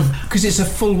the sun. Because it's a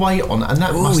full weight on, and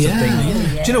that must have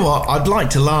been... Do you know what? I'd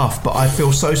like to laugh, but I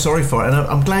feel so sorry for it, and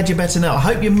I'm glad you're better now. I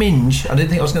hope your minge... I didn't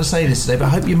think I was going to say this today, but I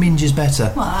hope your minge is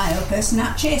better. Well, I hope her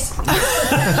snatches.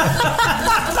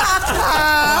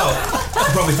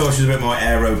 She probably thought she was a bit more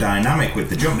aerodynamic with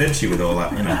the jump, didn't she, with all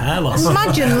that, you know, hair loss.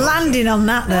 Imagine landing on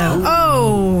that, though.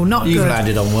 Oh, not good. You've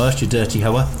landed on worse, you dirty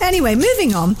hoe. Anyway,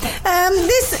 moving on.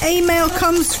 This email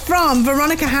comes from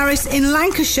Veronica Harris in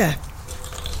Lancashire.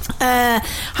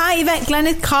 Hi Yvette,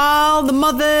 Gleneth, Carl, the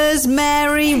mothers,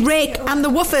 Mary, Rick and the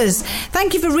woofers.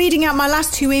 Thank you for reading out my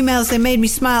last two emails. They made me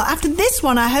smile. After this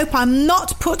one, I hope I'm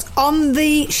not put on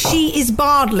the she is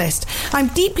barred list. I'm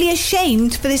deeply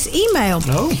ashamed for this email.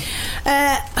 Who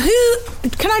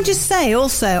can I just say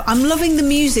also, I'm loving the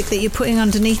music that you're putting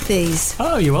underneath these.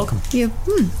 Oh, you're welcome.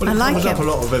 I like it. Up a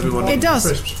lot of everyone. It does.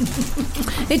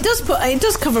 It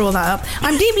does cover all that up.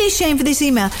 I'm deeply ashamed for this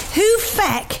email. Who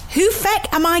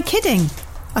feck am I kidding?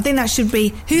 I think that should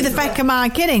be, who the feck am I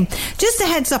kidding? Just a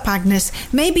heads up, Agnes,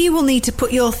 maybe you will need to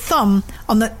put your thumb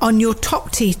on your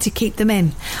top teeth to keep them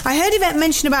in. I heard Yvette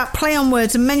mention about play on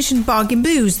words and mentioned bargain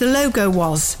booze. The logo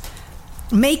was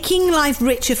making life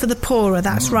richer for the poorer.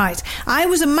 That's right. I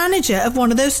was a manager of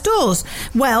one of those stores.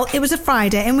 Well, it was a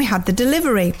Friday and we had the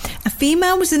delivery. A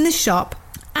female was in the shop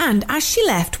And as she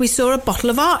left, we saw a bottle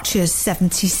of Archer's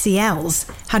 70 CLs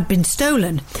had been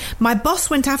stolen. My boss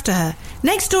went after her.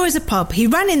 Next door is a pub. He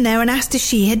ran in there and asked if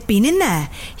she had been in there.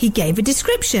 He gave a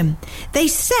description. They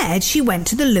said she went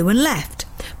to the loo and left.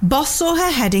 Boss saw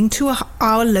her heading to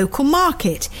our local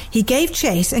market. He gave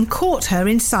chase and caught her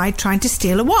inside trying to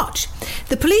steal a watch.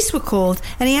 The police were called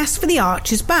and he asked for the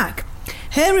Archers back.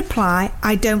 Her reply,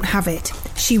 I don't have it.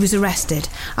 She was arrested.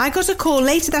 I got a call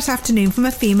later that afternoon from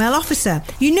a female officer.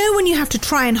 You know when you have to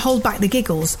try and hold back the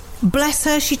giggles? Bless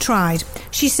her, she tried.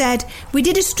 She said, we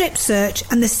did a strip search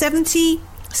and the 70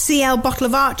 CL bottle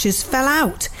of Archer's fell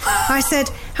out. I said,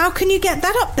 how can you get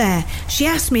that up there? She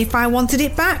asked me if I wanted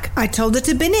it back. I told her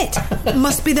to bin it.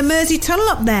 Must be the Mersey Tunnel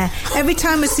up there. Every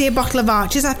time I see a bottle of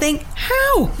Archer's, I think,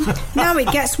 how? Now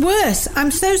it gets worse.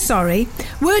 I'm so sorry.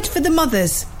 Word for the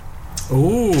mothers.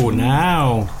 Oh,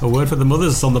 now a word for the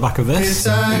mothers on the back of this. It's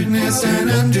Agnes and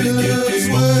Angela's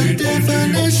word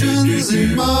definitions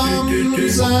in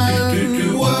mums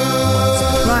and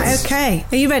words. Right, okay.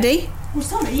 Are you ready? Oh,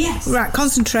 sorry, yes. Right,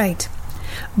 concentrate.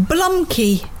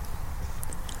 Blumkey.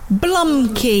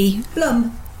 Blumkey.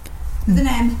 Blum. With an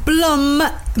M. Blum.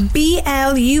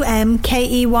 B-L-U-M-K-E-Y.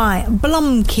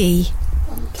 Blumkey.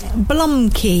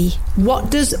 Blumkey. What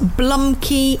does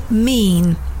Blumkey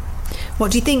mean?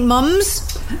 What do you think, mums?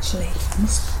 Actually,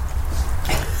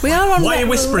 we are on. Why are you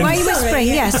whispering? Why are you whispering? Sorry,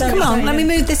 yes, sorry, come on. sorry, Let me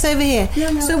move this over here.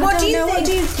 No, so, what do you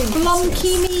think?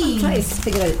 Blumkey means? Try to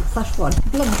figure out first one.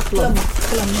 Blum.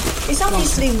 It's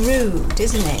obviously rude,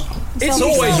 isn't it? It's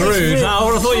always rude. I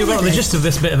would have thought you got the gist of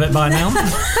this bit of it by now.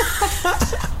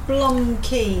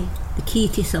 Blumkey. The key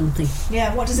to something.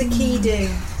 Yeah, what does a key do?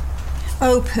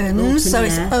 Open, so yeah.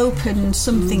 it's open.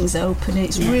 Something's open.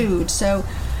 It's rude. So,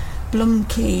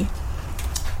 Blumkey.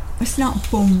 It's not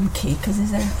bumkey because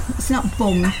it's not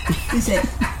bum, is it?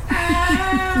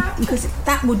 Because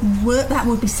that would work. That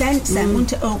would be sense then,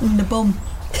 wouldn't it? Open the bum,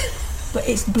 but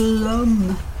it's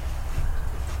blum.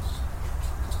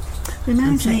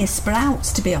 Reminds me of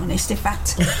sprouts, to be honest. In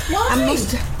fact, Why? I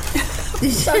must.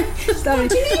 sorry.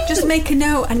 Just make a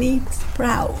note. I need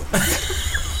sprouts.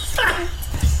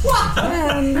 What?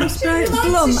 Sprouts,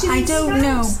 blum. I don't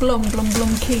know. Blum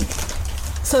key.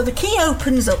 So the key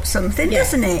opens up something,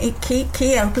 doesn't it? Key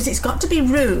opens. It's got to be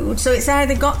rude. So it's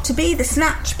either got to be the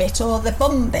snatch bit or the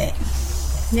bum bit.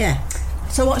 Yeah.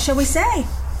 So what shall we say?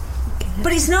 Okay.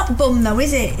 But it's not bum though,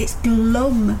 is it? It's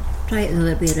blum. Try it the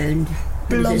other way around.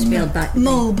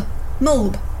 Blum.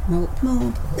 Mulb.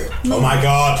 Oh my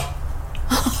God.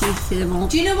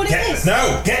 Do you know what it is?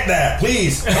 No, get there,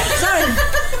 please. Sorry.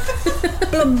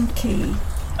 Blum key.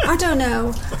 I don't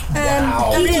know.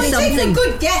 Take a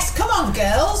good guess. Come on,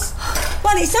 girls.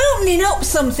 Well, it's opening up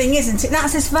something, isn't it?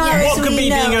 That's as far as What could be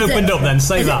being opened up then?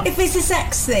 Say that. If it's a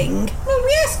sex thing. Well,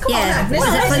 yes, come on, Agnes.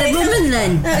 Is it for the woman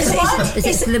then? Is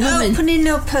it for the woman? Opening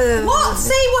up a... What?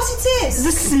 Say what it is.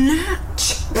 The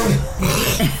snatch.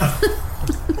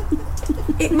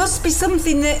 It must be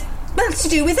something that... Well, to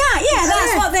do with that. Yeah,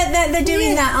 that's what they're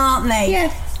doing that, aren't they? Yeah.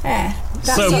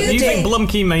 So you think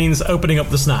Blumkey means opening up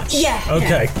the snatch? Yeah.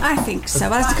 Okay. Yeah, I think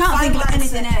so. I can't think of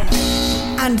anything else.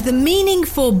 And the meaning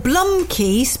for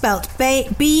Blumkey, spelt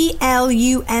B-L-U-M-K-E,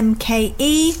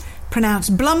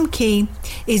 pronounced Blumkey,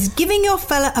 is giving your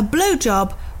fella a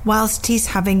blowjob whilst he's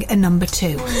having a number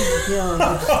two. Can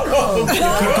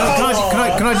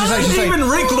I just actually say... Even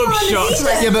Rick looks shocked.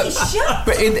 Yeah,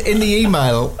 but in the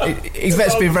email,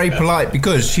 Yvette's been very polite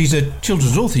because she's a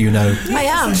children's author, you know. I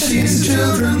am. She's a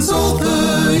children's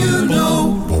author, you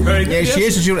know. Yeah, she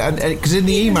is a children's... Because in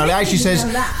the email, it actually says...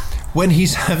 When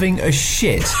he's having a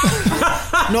shit.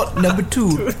 Not number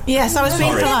two. Yes, I was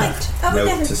being polite.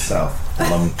 Note to self.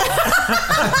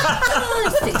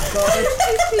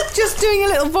 Just doing a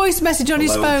little voice message on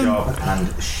his phone. Blowjob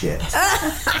and shit. Who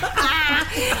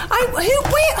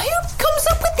comes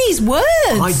up with these words?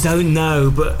 I don't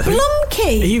know, but...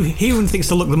 Blumkey. He even thinks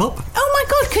to look them up. Oh my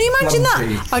God, can you imagine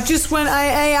Blumkey. that? I just went,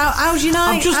 hey, how's your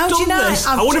night? I've just how's your done night? this.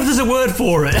 I wonder if there's a word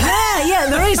for it. Yeah,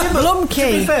 there is. To be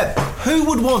Blumkey. fair, who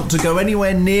would want to go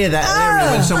anywhere near that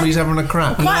area when somebody's having a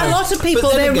crap? Quite a lot of people.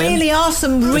 But then There again, really are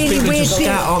some there's really people weird into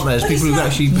scat, aren't there? There's people who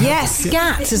actually... Yes,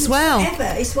 scat as well.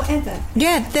 It's whatever.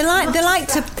 Yeah, they like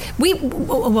to. We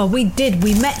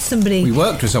met somebody. We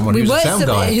worked with someone who's a sound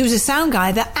guy. Who's a sound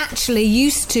guy that actually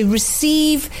used to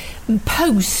receive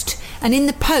post, and in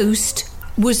the post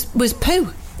was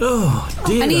poo. Oh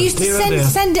dear. And he used to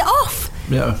send it off.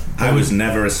 Yeah. I was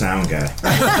never a sound guy.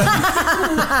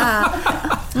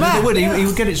 He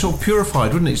would get it sort of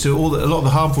purified, wouldn't it? So a lot of the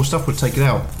harmful stuff would take it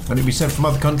out, and it'd be sent from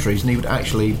other countries, and he would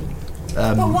actually.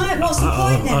 But what's the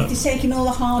point then if he's taking all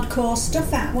the hardcore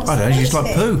stuff out? What's I don't know. the It's just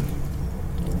like benefit?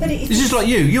 poo. It's just like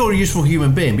you. You're a useful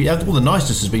human being, but all the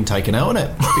niceness has been taken out, isn't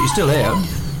it? But you're still here.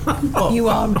 You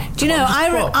are. Do you know?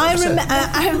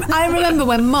 I remember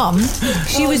when Mum,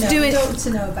 she was doing. We don't want to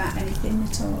know about anything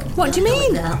at all. What do you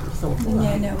mean? Yeah,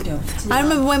 no, we don't. I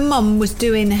remember when Mum was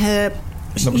doing her.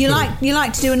 You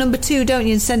like to do a number 2, don't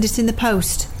you, and send it in the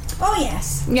post? Oh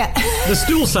yes. Yeah. The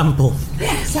stool sample.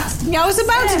 Yes, that's. Yeah, I was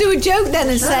about to do a joke then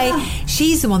and say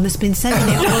she's the one that's been sending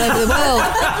it all over the world.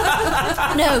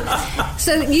 No,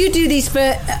 so you do these for,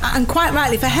 and quite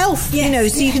rightly, for health. Yes, you know,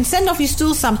 so you can send off your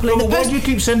stool sample in the Why post. do you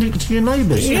keep sending it to your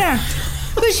neighbours? Yeah.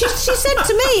 But she said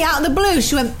to me out of the blue,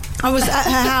 she went, I was at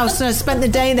her house and I spent the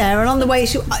day there, and on the way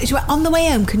she went, on the way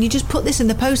home, can you just put this in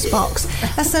the post box?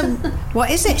 I said, what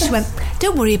is it? She went,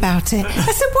 don't worry about it.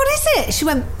 I said, what is it? She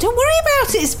went, don't worry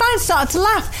about it, it's fine. Started to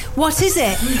laugh. What is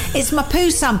it? It's my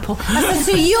poo sample. I said,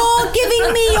 so you're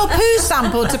giving me your poo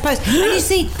sample to post? And you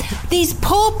see, these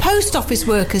poor post office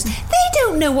workers, they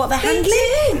don't know what they're handling.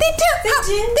 They don't.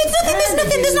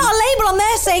 There's not a label on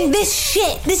there saying this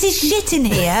is shit in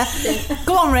here.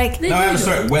 Go on, Rick. No, I'm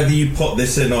sorry, whether you put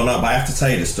this in or not, but I have to tell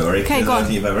you the story. Okay, go I on. don't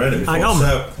think you've ever heard it before. Hang on.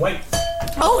 So, Wait.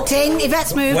 Oh, Tin,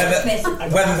 Yvette's moved. Whether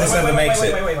this ever makes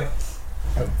it. Wait.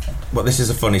 Well, this is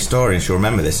a funny story, and she'll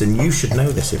remember this, and you should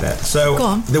know this, Yvette. So, Go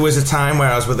on. there was a time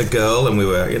where I was with a girl, and we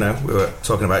were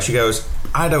talking about. She goes,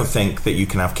 "I don't think that you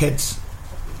can have kids,"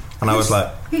 and I was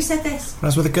like, Who said this? "I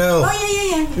was with a girl."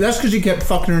 Oh yeah. That's because you kept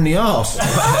fucking her in the arse.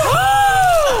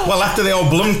 Well, after the old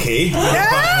blunky, where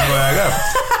I go.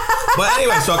 But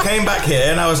anyway, so I came back here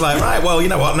and I was like, right, well, you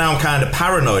know what, now I'm kind of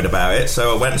paranoid about it.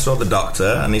 So I went and saw the doctor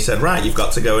and he said, right, you've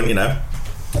got to go and,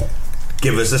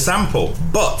 give us a sample.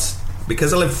 But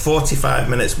because I live 45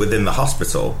 minutes within the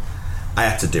hospital, I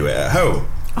had to do it at home,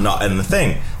 not in the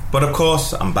thing. But of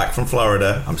course, I'm back from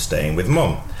Florida, I'm staying with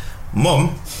Mum.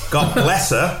 Mum, God bless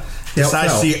her,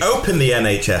 decides to open the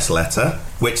NHS letter,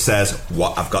 which says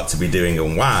what I've got to be doing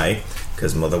and why,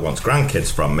 because Mother wants grandkids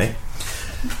from me.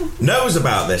 Knows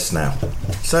about this now.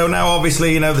 So now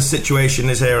obviously, the situation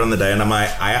is here on the day and I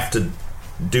have to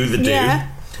do the do. Yeah.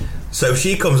 So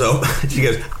she comes up, she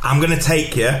goes, I'm going to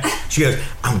take you. She goes,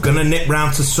 I'm going to nip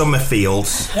round to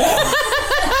Summerfields.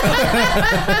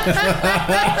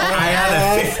 I had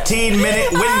a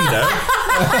 15-minute window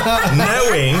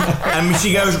knowing, and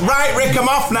she goes, right, Rick, I'm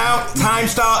off now. Time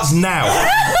starts now.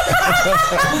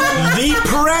 The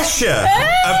pressure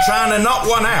of trying to knock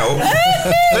one out.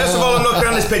 First of all, I'm looking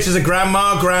around this pictures of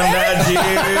grandma, granddad, you,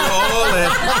 all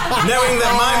this, knowing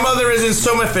that my mother is in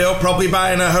Summerfield, probably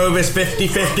buying a Hovis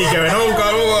 50-50, going, oh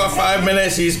God, 5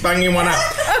 minutes, he's banging one out.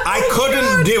 I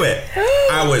couldn't do it.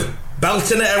 I was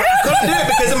belting it around. I couldn't do it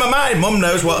because in my mind, Mum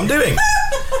knows what I'm doing.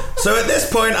 So at this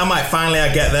point, I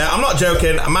get there. I'm not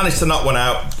joking. I managed to knock one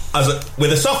out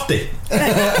with a softie.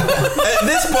 At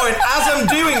this point, as I'm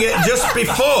doing it, just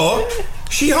before,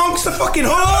 she honks the fucking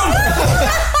horn.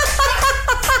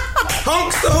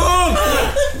 Honks the horn.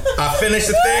 I finish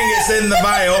the thing. It's in the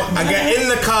vial. I get in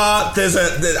the car.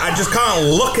 I just can't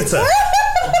look at her.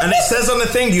 And it says on the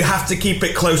thing, you have to keep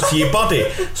it close to your body.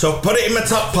 So I put it in my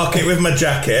top pocket with my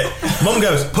jacket. Mum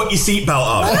goes, put your seatbelt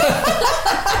on.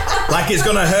 Like it's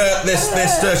going to hurt this.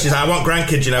 She's like, I want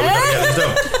grandkids, we've got to get this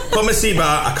done. Put my seatbelt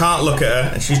on, I can't look at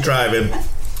her, and she's driving.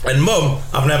 And Mum,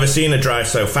 I've never seen her drive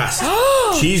so fast.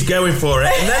 She's going for it.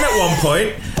 And then at one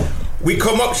point, we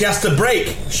come up, she has to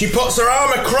brake. She puts her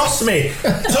arm across me,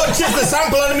 touches the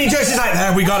sample under me, she's like,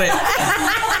 there, we got it.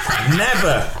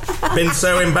 Never been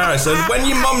so embarrassed. So when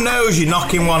your mum knows you're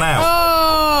knocking one out.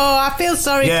 Oh, I feel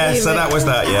sorry for you. Yeah, so that was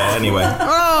that, anyway.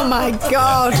 Oh my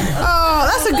God. Oh,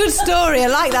 that's a good story. I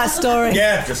like that story.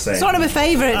 Yeah, just saying. It's one of my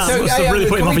favourites. So, really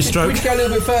put him off his stroke. Can we go a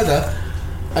little bit further?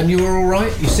 And you were all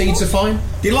right? Your seeds are fine?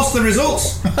 He lost the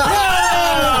results. He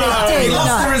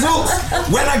lost the results.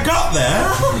 When I got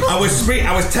there, I was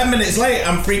 10 minutes late.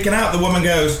 I'm freaking out. The woman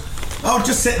goes, oh,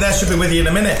 just sit there. She'll be with you in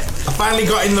a minute. I finally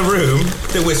got in the room.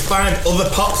 There was 5 other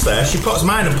pots there. She puts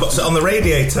mine and puts it on the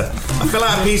radiator. I fill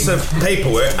out a piece of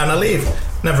paperwork and I leave.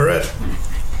 Never heard.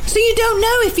 So you don't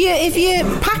know if you're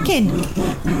packing?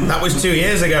 That was 2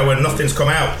 years ago when nothing's come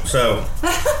out. So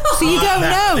you don't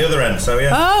know? The other end. So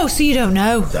yeah. Oh, so you don't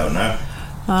know? Don't know.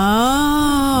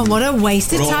 Oh, what a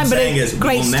waste of All time! I'm But saying a is,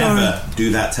 great we'll story. never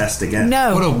do that test again.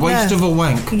 No. What a waste of a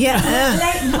wank. Yeah.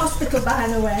 Leighton Hospital, by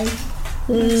the way.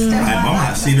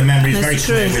 I see the memories very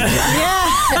clear with you. Yeah.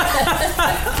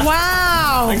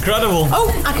 Wow. Incredible. Oh,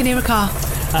 I can hear a car.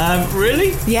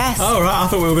 Really? Yes. Oh, right. I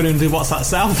thought we were going to do What's That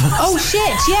Sound? Oh,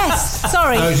 shit, yes.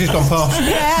 Sorry. Oh, it's just gone past.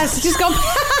 Yes, it's just gone.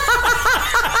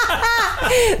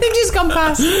 They've just gone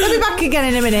past. They'll be back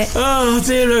again in a minute. Oh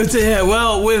dear.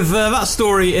 Well, with that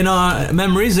story in our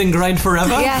memories ingrained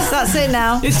forever. Yes, that's it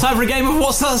now. It's time for a game of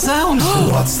What's That Sound?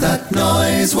 What's that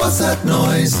noise? What's that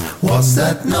noise? What's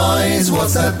that noise?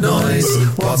 What's that noise?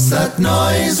 What's that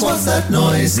noise? What's that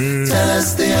noise? Tell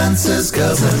us the answers,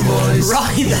 girls and boys.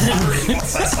 Right then.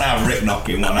 That's how Rick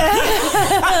knocking one.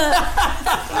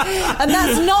 And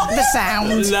that's not the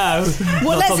sound. No.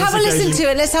 Well, let's have a listen to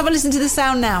it. Let's have a listen to the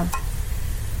sound now.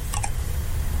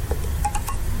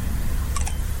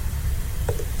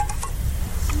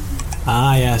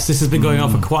 Ah, yes. This has been going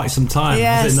on for quite some time,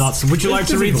 has it not? So would you like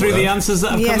to read through the answers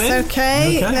that have come in? Yes,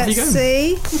 okay. Let's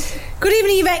see. Good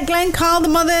evening, Yvette, Glenn, Carl, the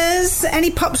mothers, any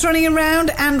pups running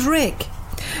around, and Rick.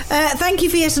 Thank you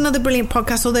for yet another brilliant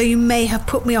podcast, although you may have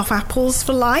put me off apples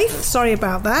for life. Sorry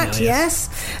about that, yes.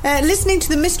 Listening to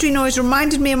the mystery noise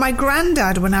reminded me of my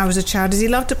granddad when I was a child, as he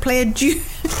loved to play a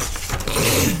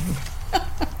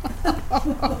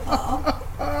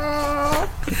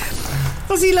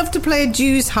Does he love to play a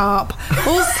Jew's harp?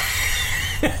 Also,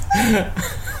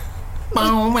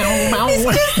 I've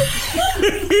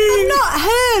not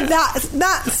heard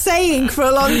that saying for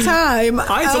a long time.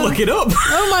 I had to look it up.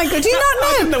 Oh my God, do you not know?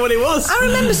 I didn't know what it was. I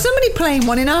remember somebody playing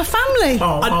one in our family.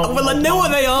 I know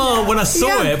what they are when I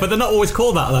saw it, but they're not always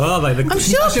called that though, are they? I'm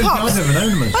sure Pops.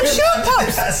 I'm sure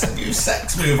Pops. That's a new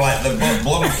sex move, like the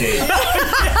Blonky.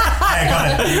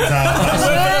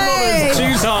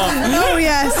 Jew's harp. Oh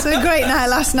yes, a great night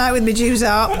last night with the Jew's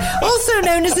harp. Also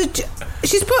known as a...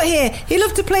 She's put here, he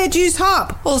loved to play a Jew's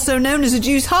harp, also known as a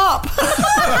Jew's harp. Keep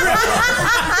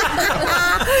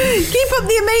up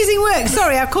the amazing work.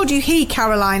 Sorry, I called you he,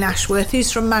 Caroline Ashworth,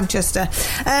 who's from Manchester.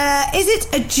 Is it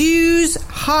a Jew's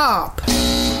harp?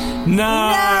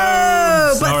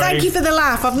 No, but thank you for the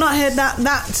laugh. I've not heard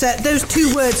those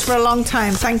two words for a long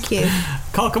time. Thank you.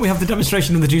 Carl, can we have the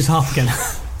demonstration of the Jew's harp again?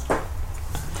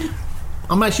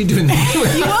 I'm actually doing that. You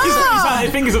are. He's had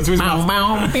his fingers up to his mouth.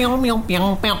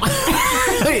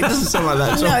 It doesn't sound like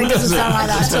that at all. No, it doesn't sound like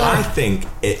that at all. I think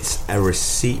it's a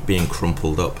receipt being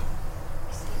crumpled up.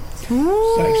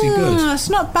 It's actually good. It's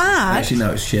not bad. Actually,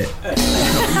 no, it's shit.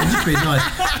 It's pretty nice.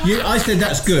 I said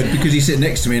that's good because he's sitting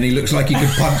next to me and he looks like he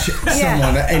could punch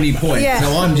someone at any point. Yeah.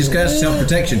 So I'm just going to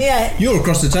self-protection. Yeah. You're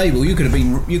across the table. You could have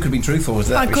been truthful with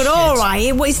that. I could, all right.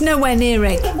 It's nowhere near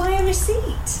it. Why a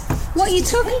receipt? What are you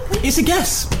talking? It's a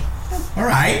guess. All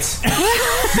right.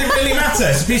 Does it really matter?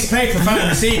 It's a piece of paper, fine.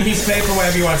 Receipt, piece of paper,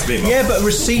 whatever you want it to be. Yeah, but a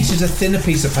receipt is a thinner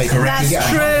piece of paper. That's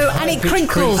true, and it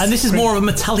crinkles. And this is more of a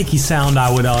metallic-y sound, I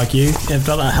would argue, if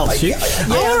that helps you.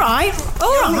 All right.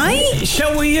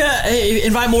 Shall we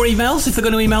invite more emails if they're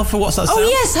going to email for What's That Sound? Oh,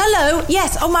 yes, hello.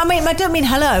 Yes. Oh, I don't mean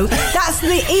hello. That's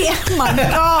the... Oh, my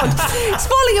God. It's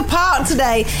falling apart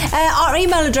today. Our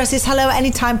email address is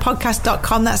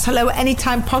hello@anytimepodcast.com. That's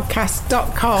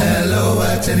hello@anytimepodcast.com.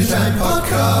 hello@anytimepodcast.com.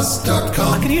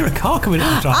 I can hear a car coming in.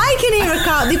 I can hear a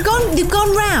car. They've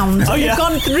gone round. Oh, yeah. They've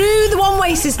gone through the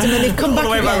one-way system and they've come back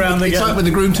All the way again. back round It's again. like when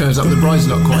the groom turns up and the bride's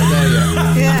not quite there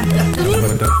yet. Yeah.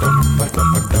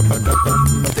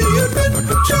 The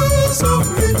adventures of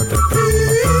Mr.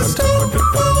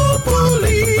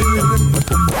 Pauline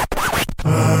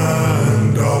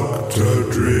and Dr.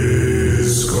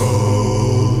 Driscoll.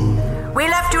 We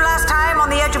left you last time on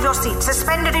the edge of your seat,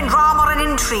 suspended in drama and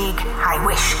intrigue. I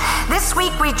wish. This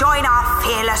week we join our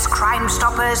fearless Crime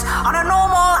Stoppers on a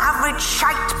normal, average,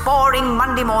 shite, boring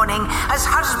Monday morning as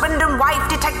husband and wife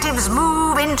detectives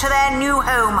move into their new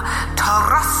home,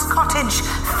 Truss Cottage,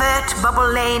 Third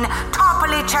Bubble Lane,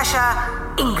 Tarpley, Cheshire,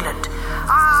 England.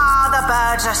 Ah, the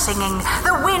birds are singing.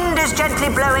 The wind is gently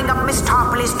blowing up Miss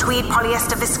Tarpley's tweed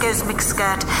polyester viscose mixed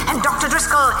skirt, and Dr.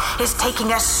 Driscoll is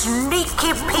taking a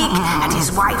sneaky peek at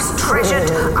his wife's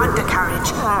treasured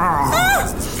undercarriage.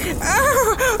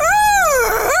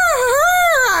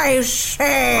 I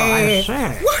say,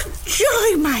 what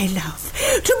joy, my love,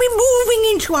 to be moving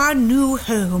into our new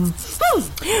home.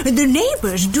 The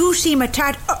neighbours do seem a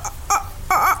tad odd,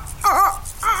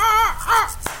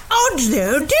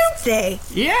 though, don't they?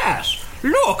 Yes.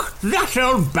 Look, that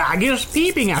old bag is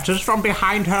peeping at us from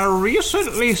behind her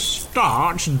recently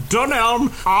starched Dunelm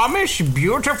Amish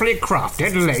beautifully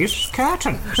crafted lace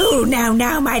curtains. Oh, now,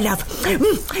 my love.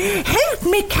 Help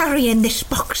me carry in this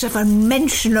box of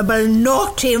unmentionable,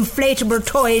 naughty, inflatable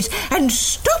toys and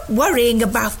stop worrying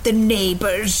about the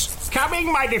neighbours.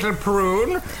 Coming, my little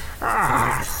prune.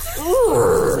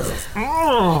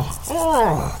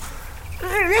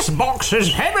 This box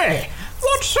is heavy.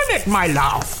 What's in it, my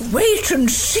love? Wait and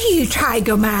see,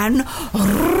 Tiger Man.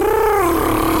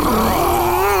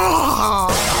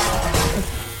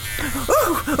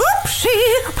 Oh, oops!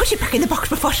 see. Put it back in the box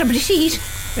before somebody sees.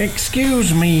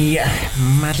 Excuse me,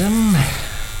 madam,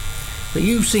 but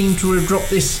you seem to have dropped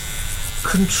this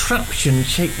contraption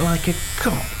shaped like a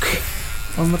cock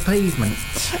on the pavement.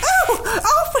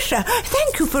 Oh, officer,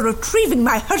 thank you for retrieving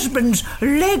my husband's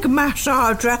leg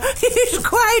massager. He's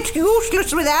quite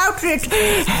useless without it.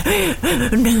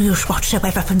 No use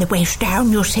whatsoever from the waist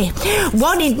down, you see.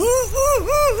 One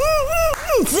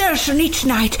insertion each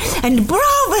night, and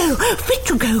bravo, fit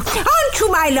to go. On to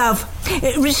my love.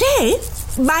 Rizé,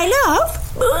 my love,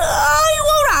 are you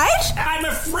all right? I'm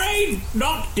afraid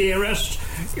not, dearest.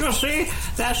 You see,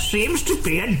 there seems to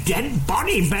be a dead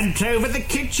body bent over the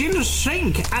kitchen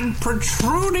sink, and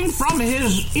protruding from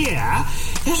his ear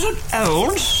is an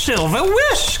old silver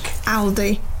whisk.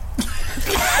 Aldi.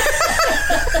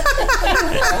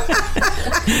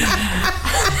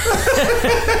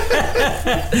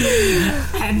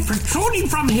 And protruding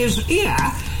from his ear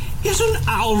is an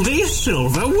Aldi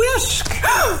silver whisk.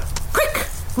 Quick,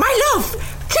 my love,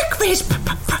 check for his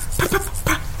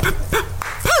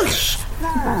pulse.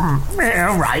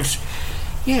 All right.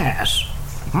 Yes.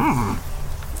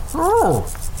 Oh.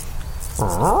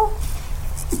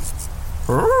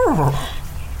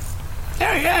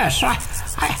 Yes,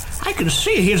 I can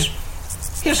see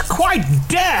he's quite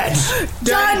dead.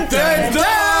 Dead.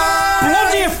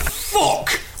 Bloody fuck!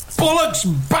 Bollocks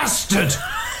bastard!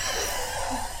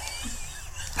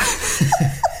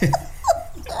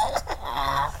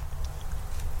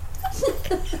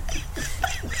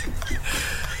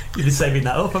 You've been saving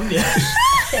that up, haven't you?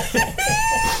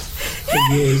 For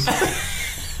years.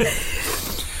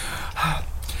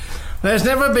 There's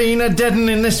never been a dead 'un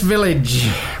in this village.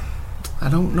 I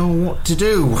don't know what to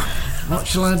do. What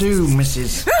shall I do,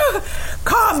 missus?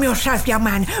 Calm yourself, young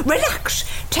man. Relax.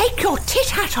 Take your tit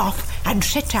hat off and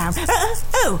sit down.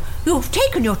 You've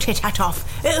taken your tit hat off.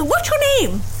 What's your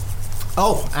name?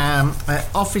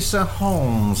 Officer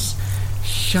Holmes.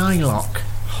 Shylock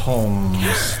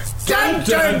Holmes. Dun,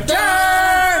 dun,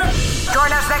 dun!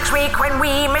 Join us next week when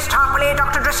we, Miss Tarpley,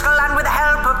 Dr. Driscoll, and with the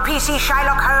help of PC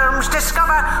Shylock Holmes,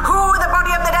 discover who the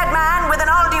body of the dead man with an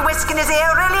Aldi whisk in his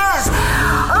ear really is.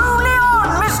 Only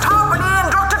on Miss Tarpley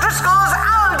and Dr. Driscoll's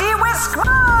Aldi Whisk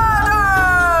Murder!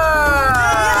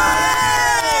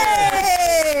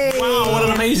 Wow, what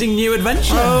an amazing new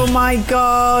adventure. Oh my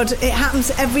God, it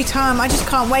happens every time. I just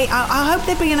can't wait. I hope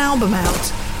they bring an album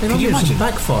out. Can you imagine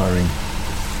backfiring?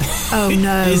 Oh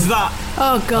no. Is that?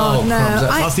 Oh God, no.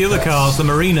 That's the other car, it's the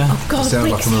Marina. Oh God,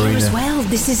 Rick's here as well.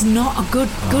 This is not a good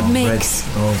mix.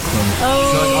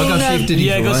 I'll go see if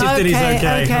Diddy's go see if Diddy's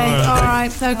okay. All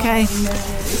right, okay.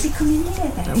 Is he coming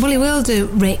here then? Well, he will do,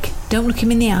 Rick. Don't look him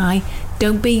in the eye.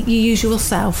 Don't be your usual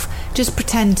self. Just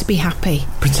pretend to be happy.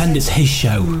 Pretend it's his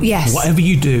show. Yes. Whatever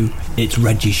you do, it's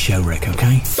Reggie's show, Rick,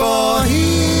 okay? For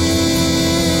here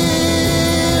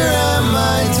am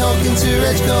I talking to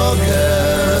Reg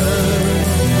Cocker,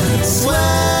 swearing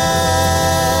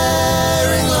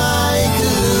like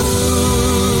a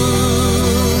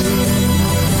loon.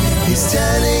 He's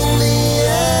turning the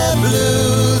air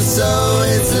blue, so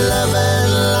it's love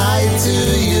and light to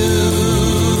you.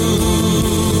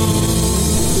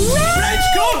 Reg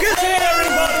Cocker's here,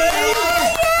 everybody!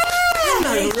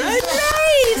 Hello, Reg.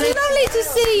 It's lovely to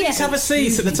see you. Please have a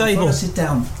seat at the table. Sit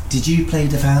down. Did you play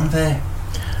the fanfare?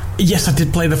 Yes, I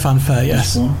did play the fanfare,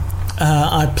 yes. Which one?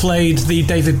 I played the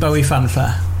David Bowie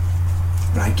fanfare.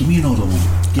 Right, give me another one.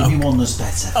 Give me one that's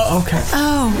better. Oh, okay.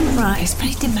 Oh, right. It's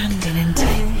very demanding, isn't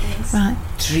it? Right.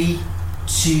 3,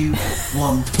 2,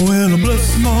 1. Well,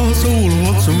 bless my soul,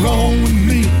 what's wrong with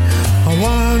me?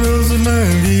 Why does the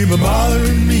man keep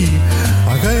bothering me?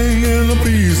 I can't get a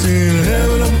peace in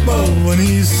heaven above when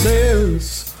he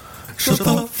says, shut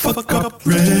the fuck up,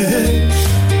 Reg.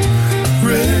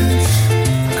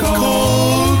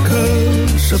 Cocker,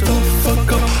 shut the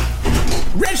fuck up.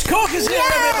 Reg Cocker's here,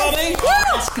 everybody!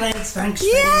 That's great, thanks.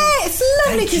 Yeah, it's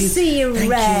lovely to see you,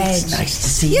 Reg. It's nice to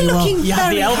see You're you all. looking You have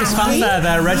the very Elvis happy. fanfare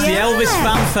there, Reg. Yeah. The Elvis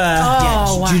fanfare.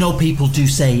 Oh, Do you know people do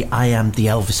say I am the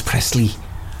Elvis Presley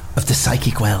of the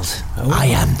psychic world? I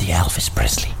am the Elvis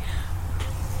Presley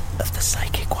of the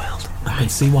psychic world. I can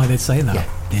see why they'd say that.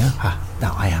 Yeah.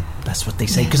 No, I am. That's what they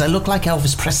say. Because I look like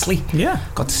Elvis Presley. Yeah.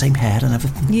 Got the same hair and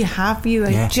everything. You have, you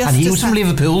are Yeah. just And he as was from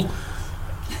Liverpool.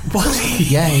 What?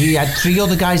 Yeah, he had 3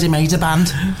 other guys who made a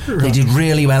band. They did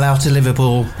really well out of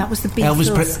Liverpool. That was the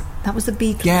Beatles. That was the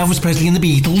Beatles. Yeah, Elvis Presley and the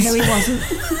Beatles. No, he wasn't.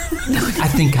 I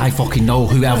think I fucking know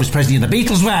who Elvis Presley and the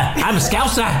Beatles were. I'm a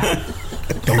Scouser.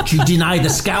 Don't you deny the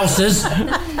Scousers.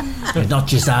 You're not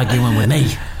just arguing with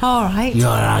me. All right. You're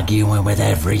arguing with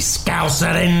every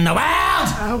Scouser in the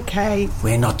world. Okay.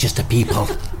 We're not just a people.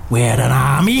 We're an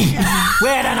army. We're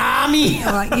an army.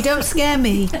 All right, you don't scare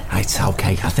me. Right,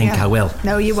 okay, I think I will.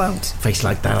 No, you won't. Face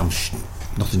like that,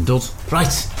 nothing does.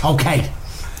 Right, okay.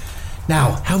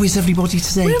 Now, how is everybody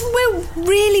today? We're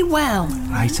really well.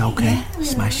 Right, okay. Yeah.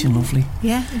 Smashing, lovely.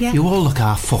 Yeah. You all look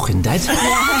half fucking dead.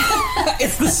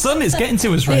 It's the sun. It's getting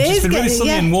to us, Reg. It's been really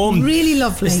sunny and warm. Really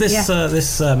lovely. It's this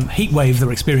heat wave that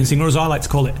we're experiencing, or as I like to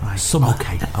call it, summer.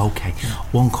 Okay.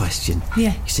 One question.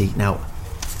 Yeah. You see, now,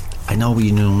 I know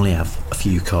you normally have a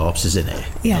few corpses in here.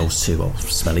 Yeah. Those two old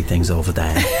smelly things over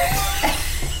there.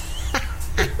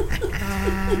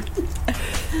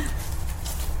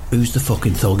 Who's the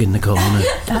fucking thug in the corner?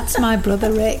 That's my brother,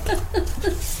 Rick.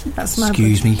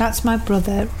 Excuse me? That's my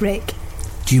brother, Rick.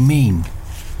 Do you mean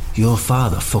your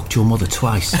father fucked your mother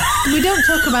twice? We don't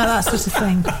talk about that sort of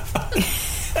thing.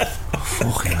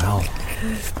 Fucking hell.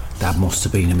 That must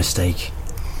have been a mistake.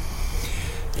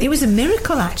 It was a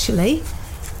miracle, actually.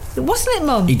 Wasn't it,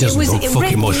 Mum? He doesn't look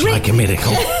fucking much like a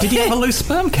miracle. Did he have a low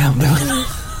sperm count, though?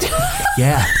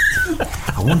 Yeah.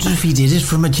 I wonder if he did it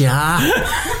from a jar.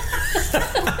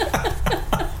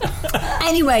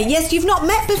 Anyway, yes, you've not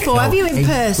met before, have you, in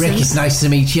person? Rick, it's nice to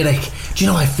meet you, Rick. Do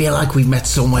you know, I feel like we've met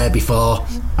somewhere before.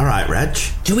 All right, Reg.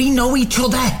 Do we know each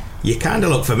other? You kind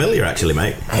of look familiar, actually,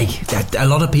 mate. Hey, a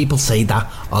lot of people say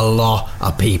that. A lot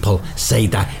of people say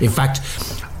that. In fact,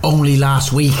 only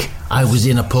last week, I was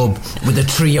in a pub with a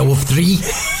trio of 3.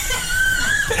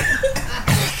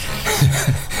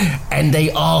 And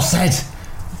they all said,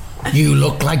 you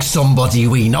look like somebody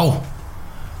we know.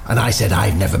 And I said,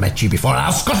 I've never met you before.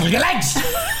 I'll scuttle your legs.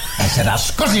 I said, I'll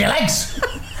scuttle your legs.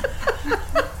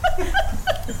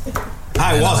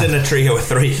 I was in a trio of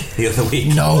 3 the other week.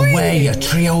 No way, a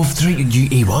trio of 3.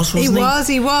 He was, wasn't he?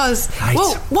 He was. Right.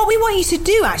 Well, what we want you to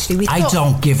do, actually... I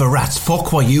don't give a rat's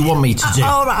fuck what you want me to do.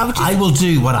 All right, I will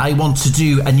do what I want to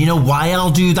do. And you know why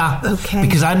I'll do that? Okay.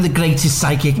 Because I'm the greatest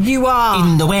psychic you are.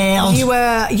 in the world. You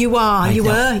are.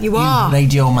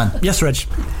 Radio man. Yes, Reg.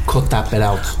 Cut that bit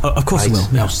out. Of course I will.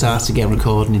 Now start again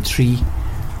recording in 3,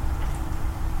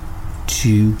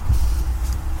 2,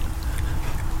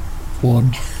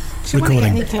 1.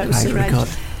 Recording. Closer, right, record.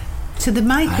 To the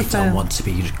microphone. I don't want to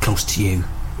be close to you.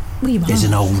 Well, you There's are.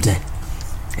 an odour.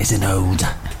 There's an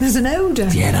odour. There's an odour?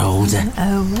 Yeah, an odour.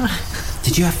 Oh.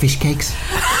 Did you have fish cakes?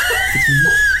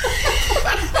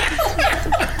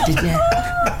 Did you?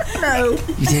 No.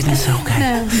 You didn't? It's okay.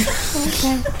 No.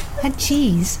 Okay. Had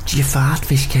cheese. Did you fart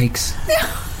fish cakes?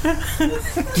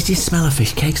 Did you smell of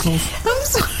fish cakes, love? I'm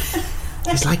sorry.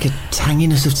 It's like a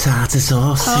tanginess of tartar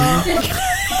sauce.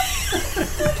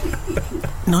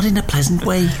 Not in a pleasant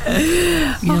way.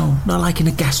 You know, not like in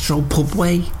a gastro pub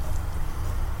way.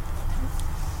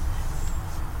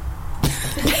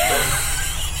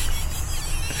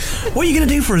 What are you going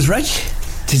to do for us, Reg?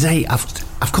 Today, I've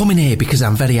come in here because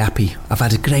I'm very happy. I've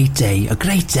had a great day.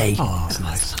 Oh, that's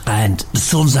nice. And the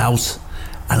sun's out,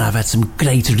 and I've had some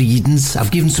great readings.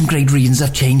 I've given some great readings.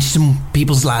 I've changed some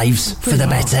people's lives for the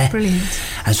better. Brilliant.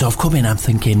 And so I've come in, I'm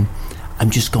thinking, I'm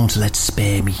just going to let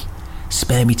Spare Me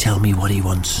tell me what he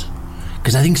wants.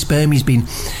 Because I think he's been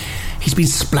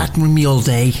splattering me all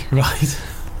day. Right.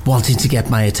 Wanting to get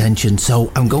my attention.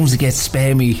 So I'm going to get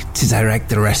Spare Me to direct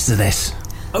the rest of this.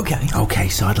 Okay,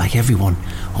 so I'd like everyone,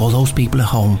 all those people at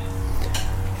home,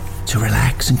 to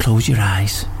relax and close your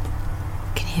eyes.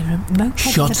 Can you hear a moped?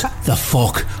 Shut the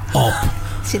fuck up.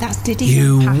 See, that's Diddy.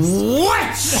 You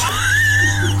what?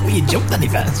 Well, you jumped any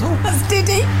better. That's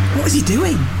Diddy. What is he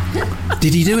doing?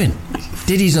 Diddy doing?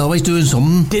 Diddy's always doing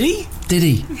something. Diddy?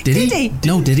 Diddy?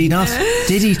 No, Diddy not.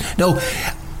 Diddy. No.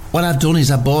 What I've done is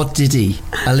I bought Diddy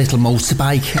a little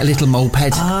motorbike, a little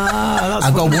moped.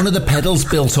 I've got one of the pedals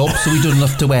built up so he doesn't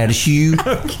have to wear a shoe.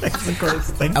 Okay, that's the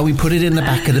greatest thing. And we put it in the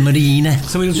back of the marina.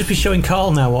 So we'll just be showing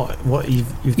Carl now what you've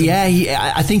done.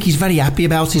 Yeah, I think he's very happy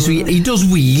about it. So he does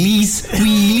wheelies.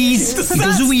 He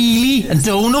does a wheelie and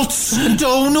donuts. He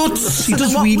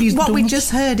does wheelies. What we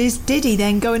just heard is Diddy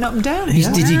then going up and down. He's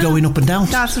Diddy going up and down.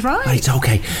 That's right. Right,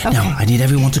 okay. Now, I need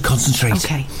everyone to concentrate.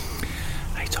 Okay.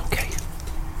 Right, okay.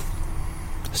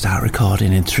 Start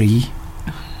recording in 3,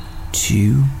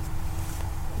 2,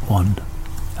 1.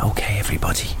 Okay,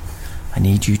 everybody. I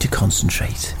need you to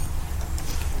concentrate.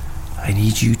 I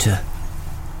need you to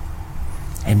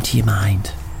empty your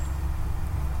mind.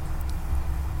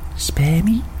 Spare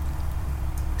me?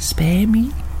 Spare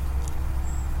me?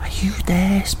 Are you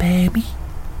there? Spare me?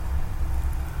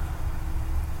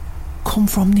 Come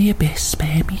from the abyss,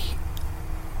 spare me.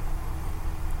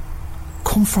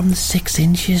 Come from the 6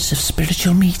 inches of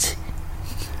spiritual meat.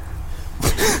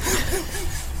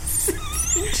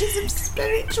 6 inches of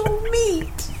spiritual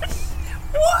meat?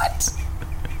 What?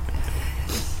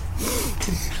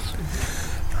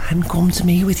 and come to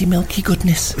me with your milky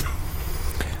goodness.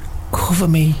 Cover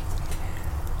me.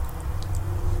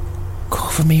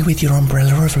 Cover me with your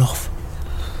umbrella of love.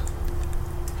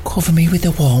 Cover me with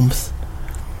the warmth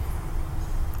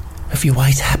of your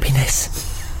white happiness.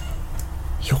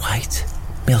 Your white,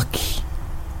 milky,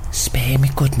 spare me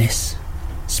goodness.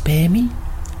 Spare me?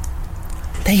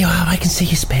 There you are, I can see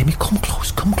you. Spare me. Come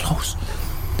close, come close.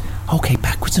 Okay,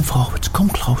 backwards and forwards. Come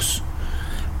close.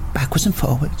 Backwards and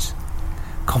forwards.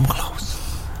 Come close.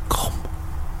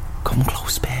 Come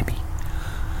close, spare me.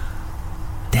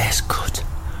 There's good.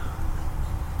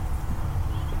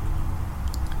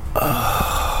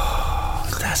 Oh,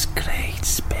 that's great.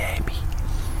 Spare me.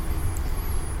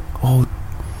 Oh,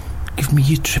 give me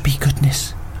your trippy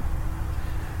goodness.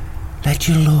 Let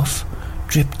your love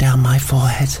drip down my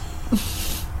forehead,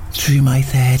 through my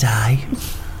third eye.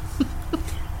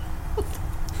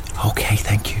 Okay,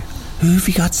 thank you. Who have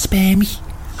you got? Spare me.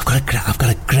 I've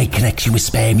got a great connection with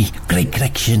Spare Me. Great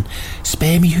connection.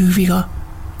 Spare Me. Who have you got?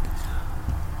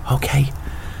 Okay.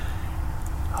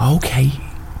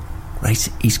 Right,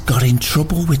 he's got in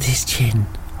trouble with his chin.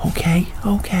 Okay.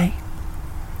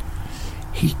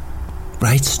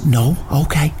 Right, no,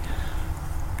 okay.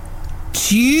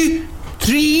 2,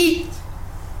 3,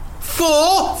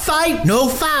 4, 5. No,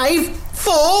 5,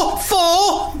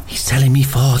 4. He's telling me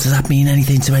 4. Does that mean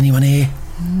anything to anyone here?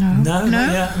 No.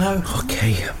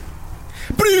 Okay.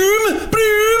 Broom.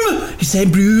 He's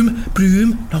saying broom.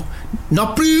 No,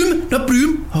 not broom.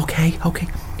 Okay.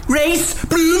 Race,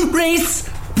 broom, race.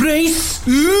 Brace.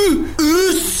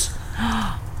 Oos.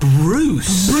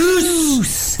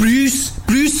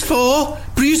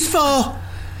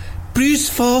 Bruce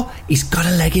 4. He's got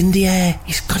a leg in the air.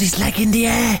 He's got his leg in the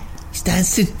air. He's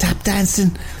dancing, tap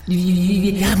dancing.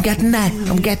 Yeah, I'm getting there.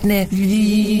 Nice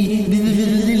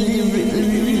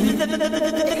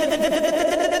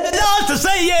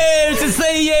to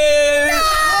see you.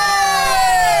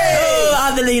 Oh,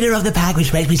 I'm the leader of the pack,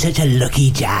 which makes me such a lucky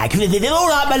jack. All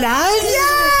right, my lad.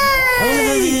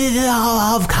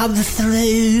 I've come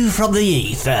through from the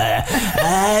ether.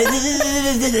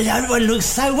 Everyone looks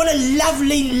so... What a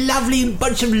lovely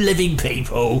bunch of living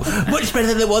people. Much better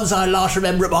than the ones I last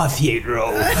remember at my funeral.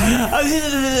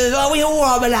 Are we all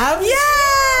right, my love?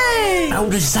 Yay! Oh,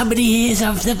 there's somebody here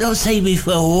I've not seen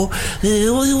before.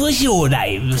 What's your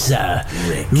name, sir?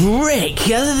 Rick.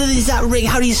 Is that Rick?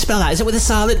 How do you spell that? Is it with a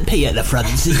silent P at the front?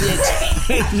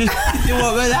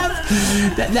 What, my love?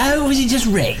 No, was it just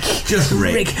Rick? Just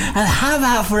Rick. And how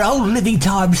about, for old living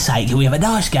time's sake, we have a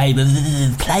nice game of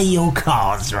play your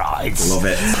cards, right? Love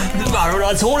it.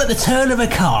 Right, it's all at the turn of a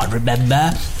card,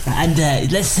 remember? And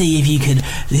let's see if you can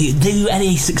do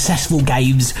any successful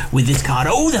games with this card.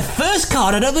 Oh, the first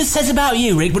card, I know this says about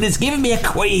you, Rick, but it's giving me a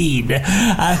queen.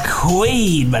 A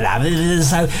queen, my love.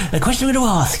 So the question I'm going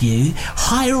to ask you,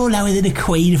 higher or lower than a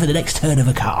queen for the next turn of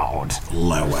a card?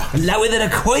 Lower. Lower than a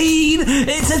queen?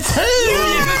 It's a 2!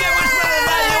 You can get much better than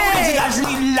that. You're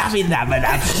absolutely loving that, my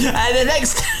love. And the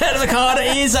next turn of the card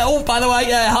is, oh, by the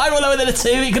way, higher or lower than a 2?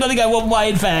 It can only go one way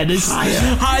in fairness.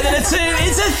 Higher than a 2,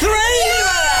 it's a 3, my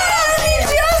love.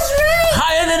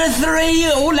 Higher than a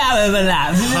 3 or lower than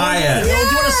that? Higher. Do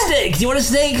you want to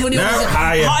stick?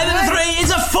 Higher. Higher than a 3,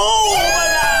 it's a 4, my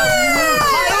love.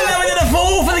 Higher or lower than a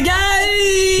 4 for the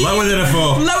game? Lower than a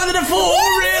 4. Lower than a 4,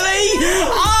 really?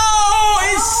 Oh,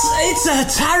 it's a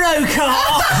tarot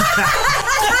card.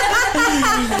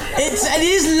 It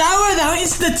is lower though.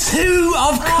 It's the 2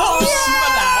 of cups.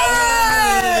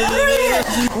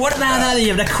 What about that?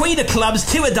 You have the Queen of Clubs,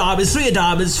 2 of Diamonds, 3 of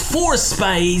Diamonds, 4 of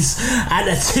Spades, and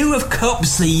a 2 of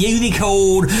Cups, the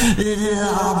unicorn.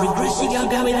 Regressing, I'm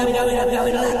going. I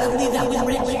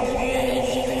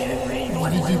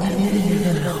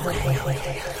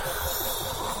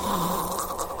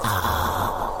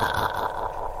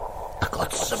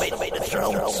got something to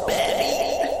throw. Spare me.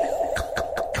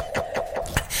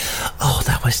 Oh,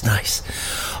 that was nice.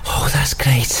 Oh, that's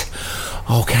great.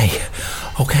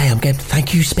 Okay, I'm getting...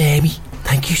 Thank you, Spare Me.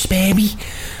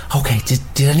 Okay,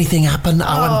 did anything happen?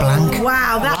 I went blank.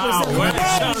 Wow, that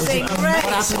was amazing.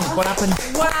 What happened?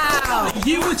 Wow.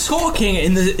 You were talking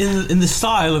in the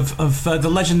style of the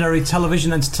legendary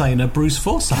television entertainer Bruce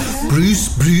Forsyth.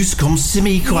 Bruce comes to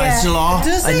me quite a lot.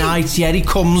 Does he? At night, yeah, he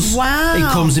comes. Wow. He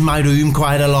comes in my room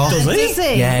quite a lot. Does he? Does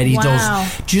he? Yeah, he Wow.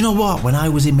 does. Do you know what? When I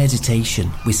was in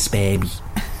meditation with Spare Me,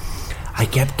 I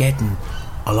kept getting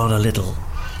a lot of little...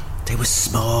 They were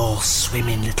small,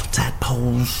 swimming little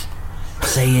tadpoles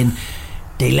saying,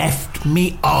 they left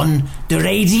me on the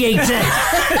radiator.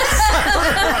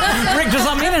 Rick, does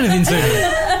that mean anything to you?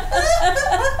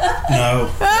 No.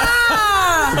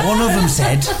 One of them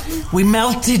said, we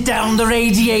melted down the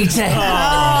radiator.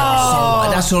 So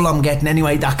that's all I'm getting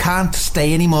anyway. I can't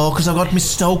stay anymore because I've got my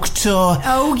Stoke tour.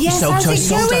 Oh, yes, my Stoke how's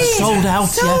tour it going? sold out.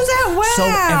 Sold out,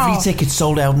 wow. Every ticket's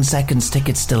sold out in seconds.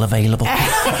 Tickets still available.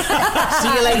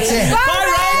 See you later. Bye,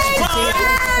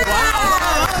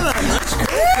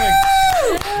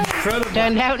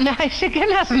 Turned out nice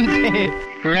again, hasn't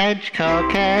it? Reg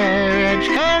Cocker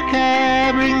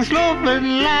brings love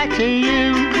and light to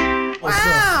you.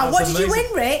 Wow, what did you win,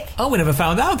 Rick? Oh, we never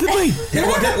found out, did we?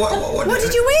 What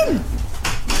did you win?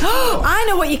 I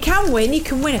know what you can win. You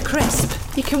can win a crisp.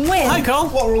 You can win. Hi, Cole.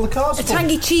 What are all the cards a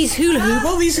tangy cheese hula hoop.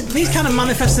 Well, these kind of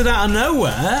manifested out of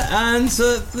nowhere, and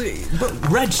but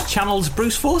Reg channels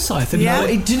Bruce Forsyth.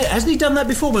 Hasn't he done that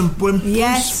before when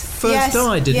Bruce first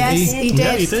died? Didn't he? Yes, he did.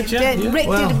 Yeah, he did. Yeah. Rick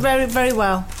did very, very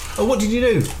well. Oh, what did you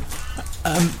do?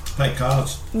 Play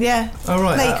cards. Yeah. Oh,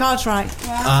 right. Play your cards right.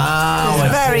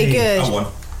 Very good. I won.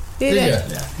 Did you? Yeah,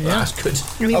 that's good.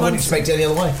 I won. wouldn't expect it any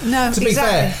other way. No, to be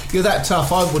fair, you're that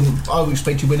tough. I would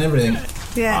expect you to win everything.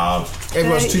 Yeah.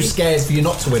 Everyone's too scared for you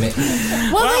not to win it.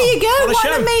 Well, there you go. What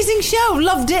an amazing show.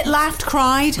 Loved it, laughed,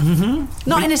 cried. Mm-hmm.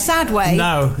 Not in a sad way.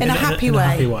 No. In a happy way. In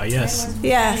a happy way, yes.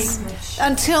 Yes.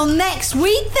 Until next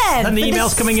week then. And the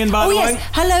email's coming in, by the way.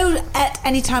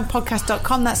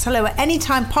 hello@anytimepodcast.com. That's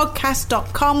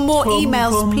hello@anytimepodcast.com. More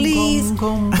emails, please.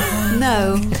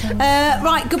 No.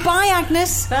 Right, goodbye,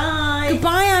 Agnes. Bye.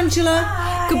 Goodbye, Angela.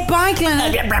 Bye. Goodbye,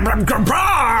 Glenn.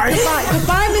 Goodbye.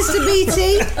 Goodbye, Mr.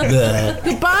 Beatty.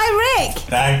 Goodbye, Rick.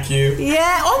 Thank you.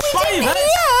 Yeah.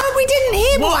 Oh, we didn't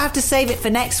hear. But I have to save it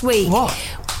for next week. What?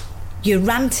 Your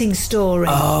ranting story.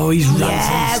 Oh, he's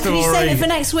ranting story. Can you save it for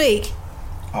next week?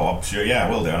 Oh, I'm sure. Yeah, I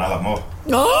will do, and I'll have more.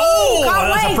 Oh,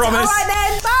 can't that's wait. a promise. All right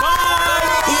then.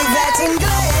 Bye. Yvette and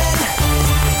Glenn.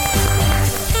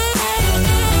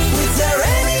 With their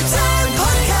Anytime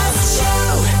Podcast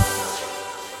Show.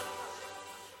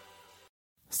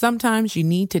 Sometimes you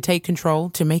need to take control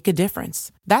to make a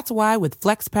difference. That's why with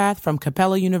FlexPath from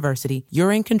Capella University,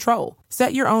 you're in control.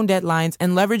 Set your own deadlines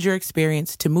and leverage your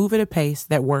experience to move at a pace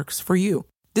that works for you.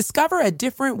 Discover a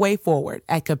different way forward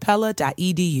at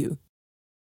capella.edu.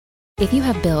 If you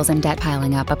have bills and debt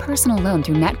piling up, a personal loan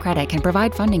through NetCredit can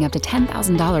provide funding up to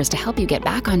 $10,000 to help you get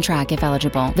back on track if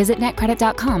eligible. Visit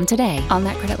netcredit.com today. All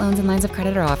NetCredit loans and lines of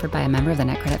credit are offered by a member of the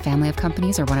NetCredit family of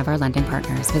companies or one of our lending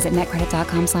partners. Visit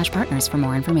netcredit.com/partners for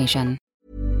more information.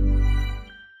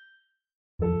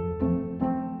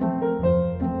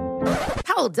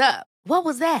 Hold up. What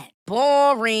was that?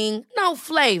 Boring. No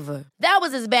flavor. That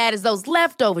was as bad as those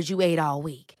leftovers you ate all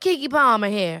week. Keke Palmer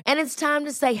here, and it's time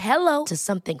to say hello to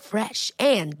something fresh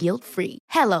and guilt-free.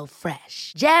 Hello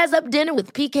Fresh. Jazz up dinner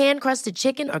with pecan-crusted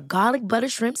chicken or garlic butter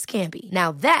shrimp scampi.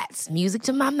 Now that's music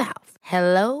to my mouth.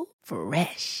 Hello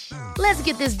Fresh. Let's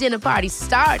get this dinner party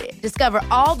started. Discover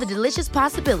all the delicious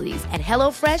possibilities at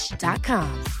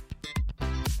hellofresh.com.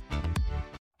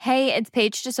 Hey, it's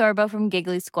Paige DeSorbo from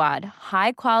Giggly Squad.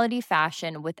 High quality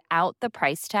fashion without the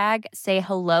price tag. Say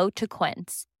hello to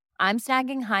Quince. I'm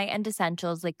snagging high-end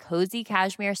essentials like cozy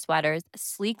cashmere sweaters,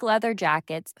 sleek leather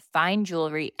jackets, fine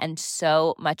jewelry, and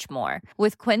so much more.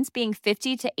 With Quince being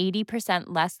 50 to 80%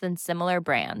 less than similar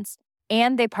brands.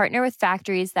 And they partner with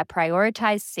factories that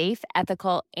prioritize safe,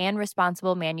 ethical, and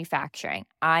responsible manufacturing.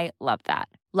 I love that.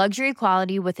 Luxury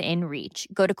quality within reach.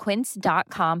 Go to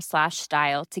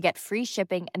quince.com/style to get free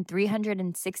shipping and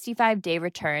 365-day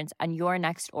returns on your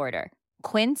next order.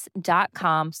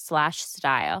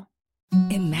 Quince.com/style.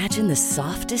 Imagine the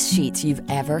softest sheets you've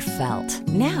ever felt.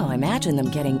 Now imagine them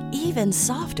getting even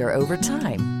softer over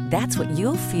time. That's what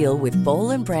you'll feel with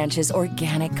Boll & Branch's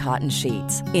organic cotton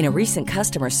sheets. In a recent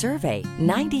customer survey,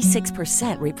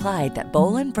 96% replied that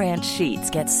Boll & Branch sheets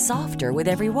get softer with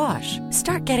every wash.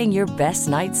 Start getting your best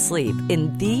night's sleep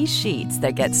in these sheets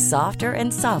that get softer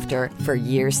and softer for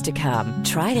years to come.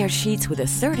 Try their sheets with a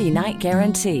 30-night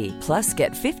guarantee. Plus,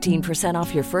 get 15%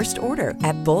 off your first order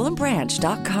at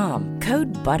bollandbranch.com.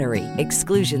 Code BUTTERY.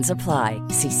 Exclusions apply.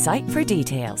 See site for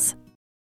details.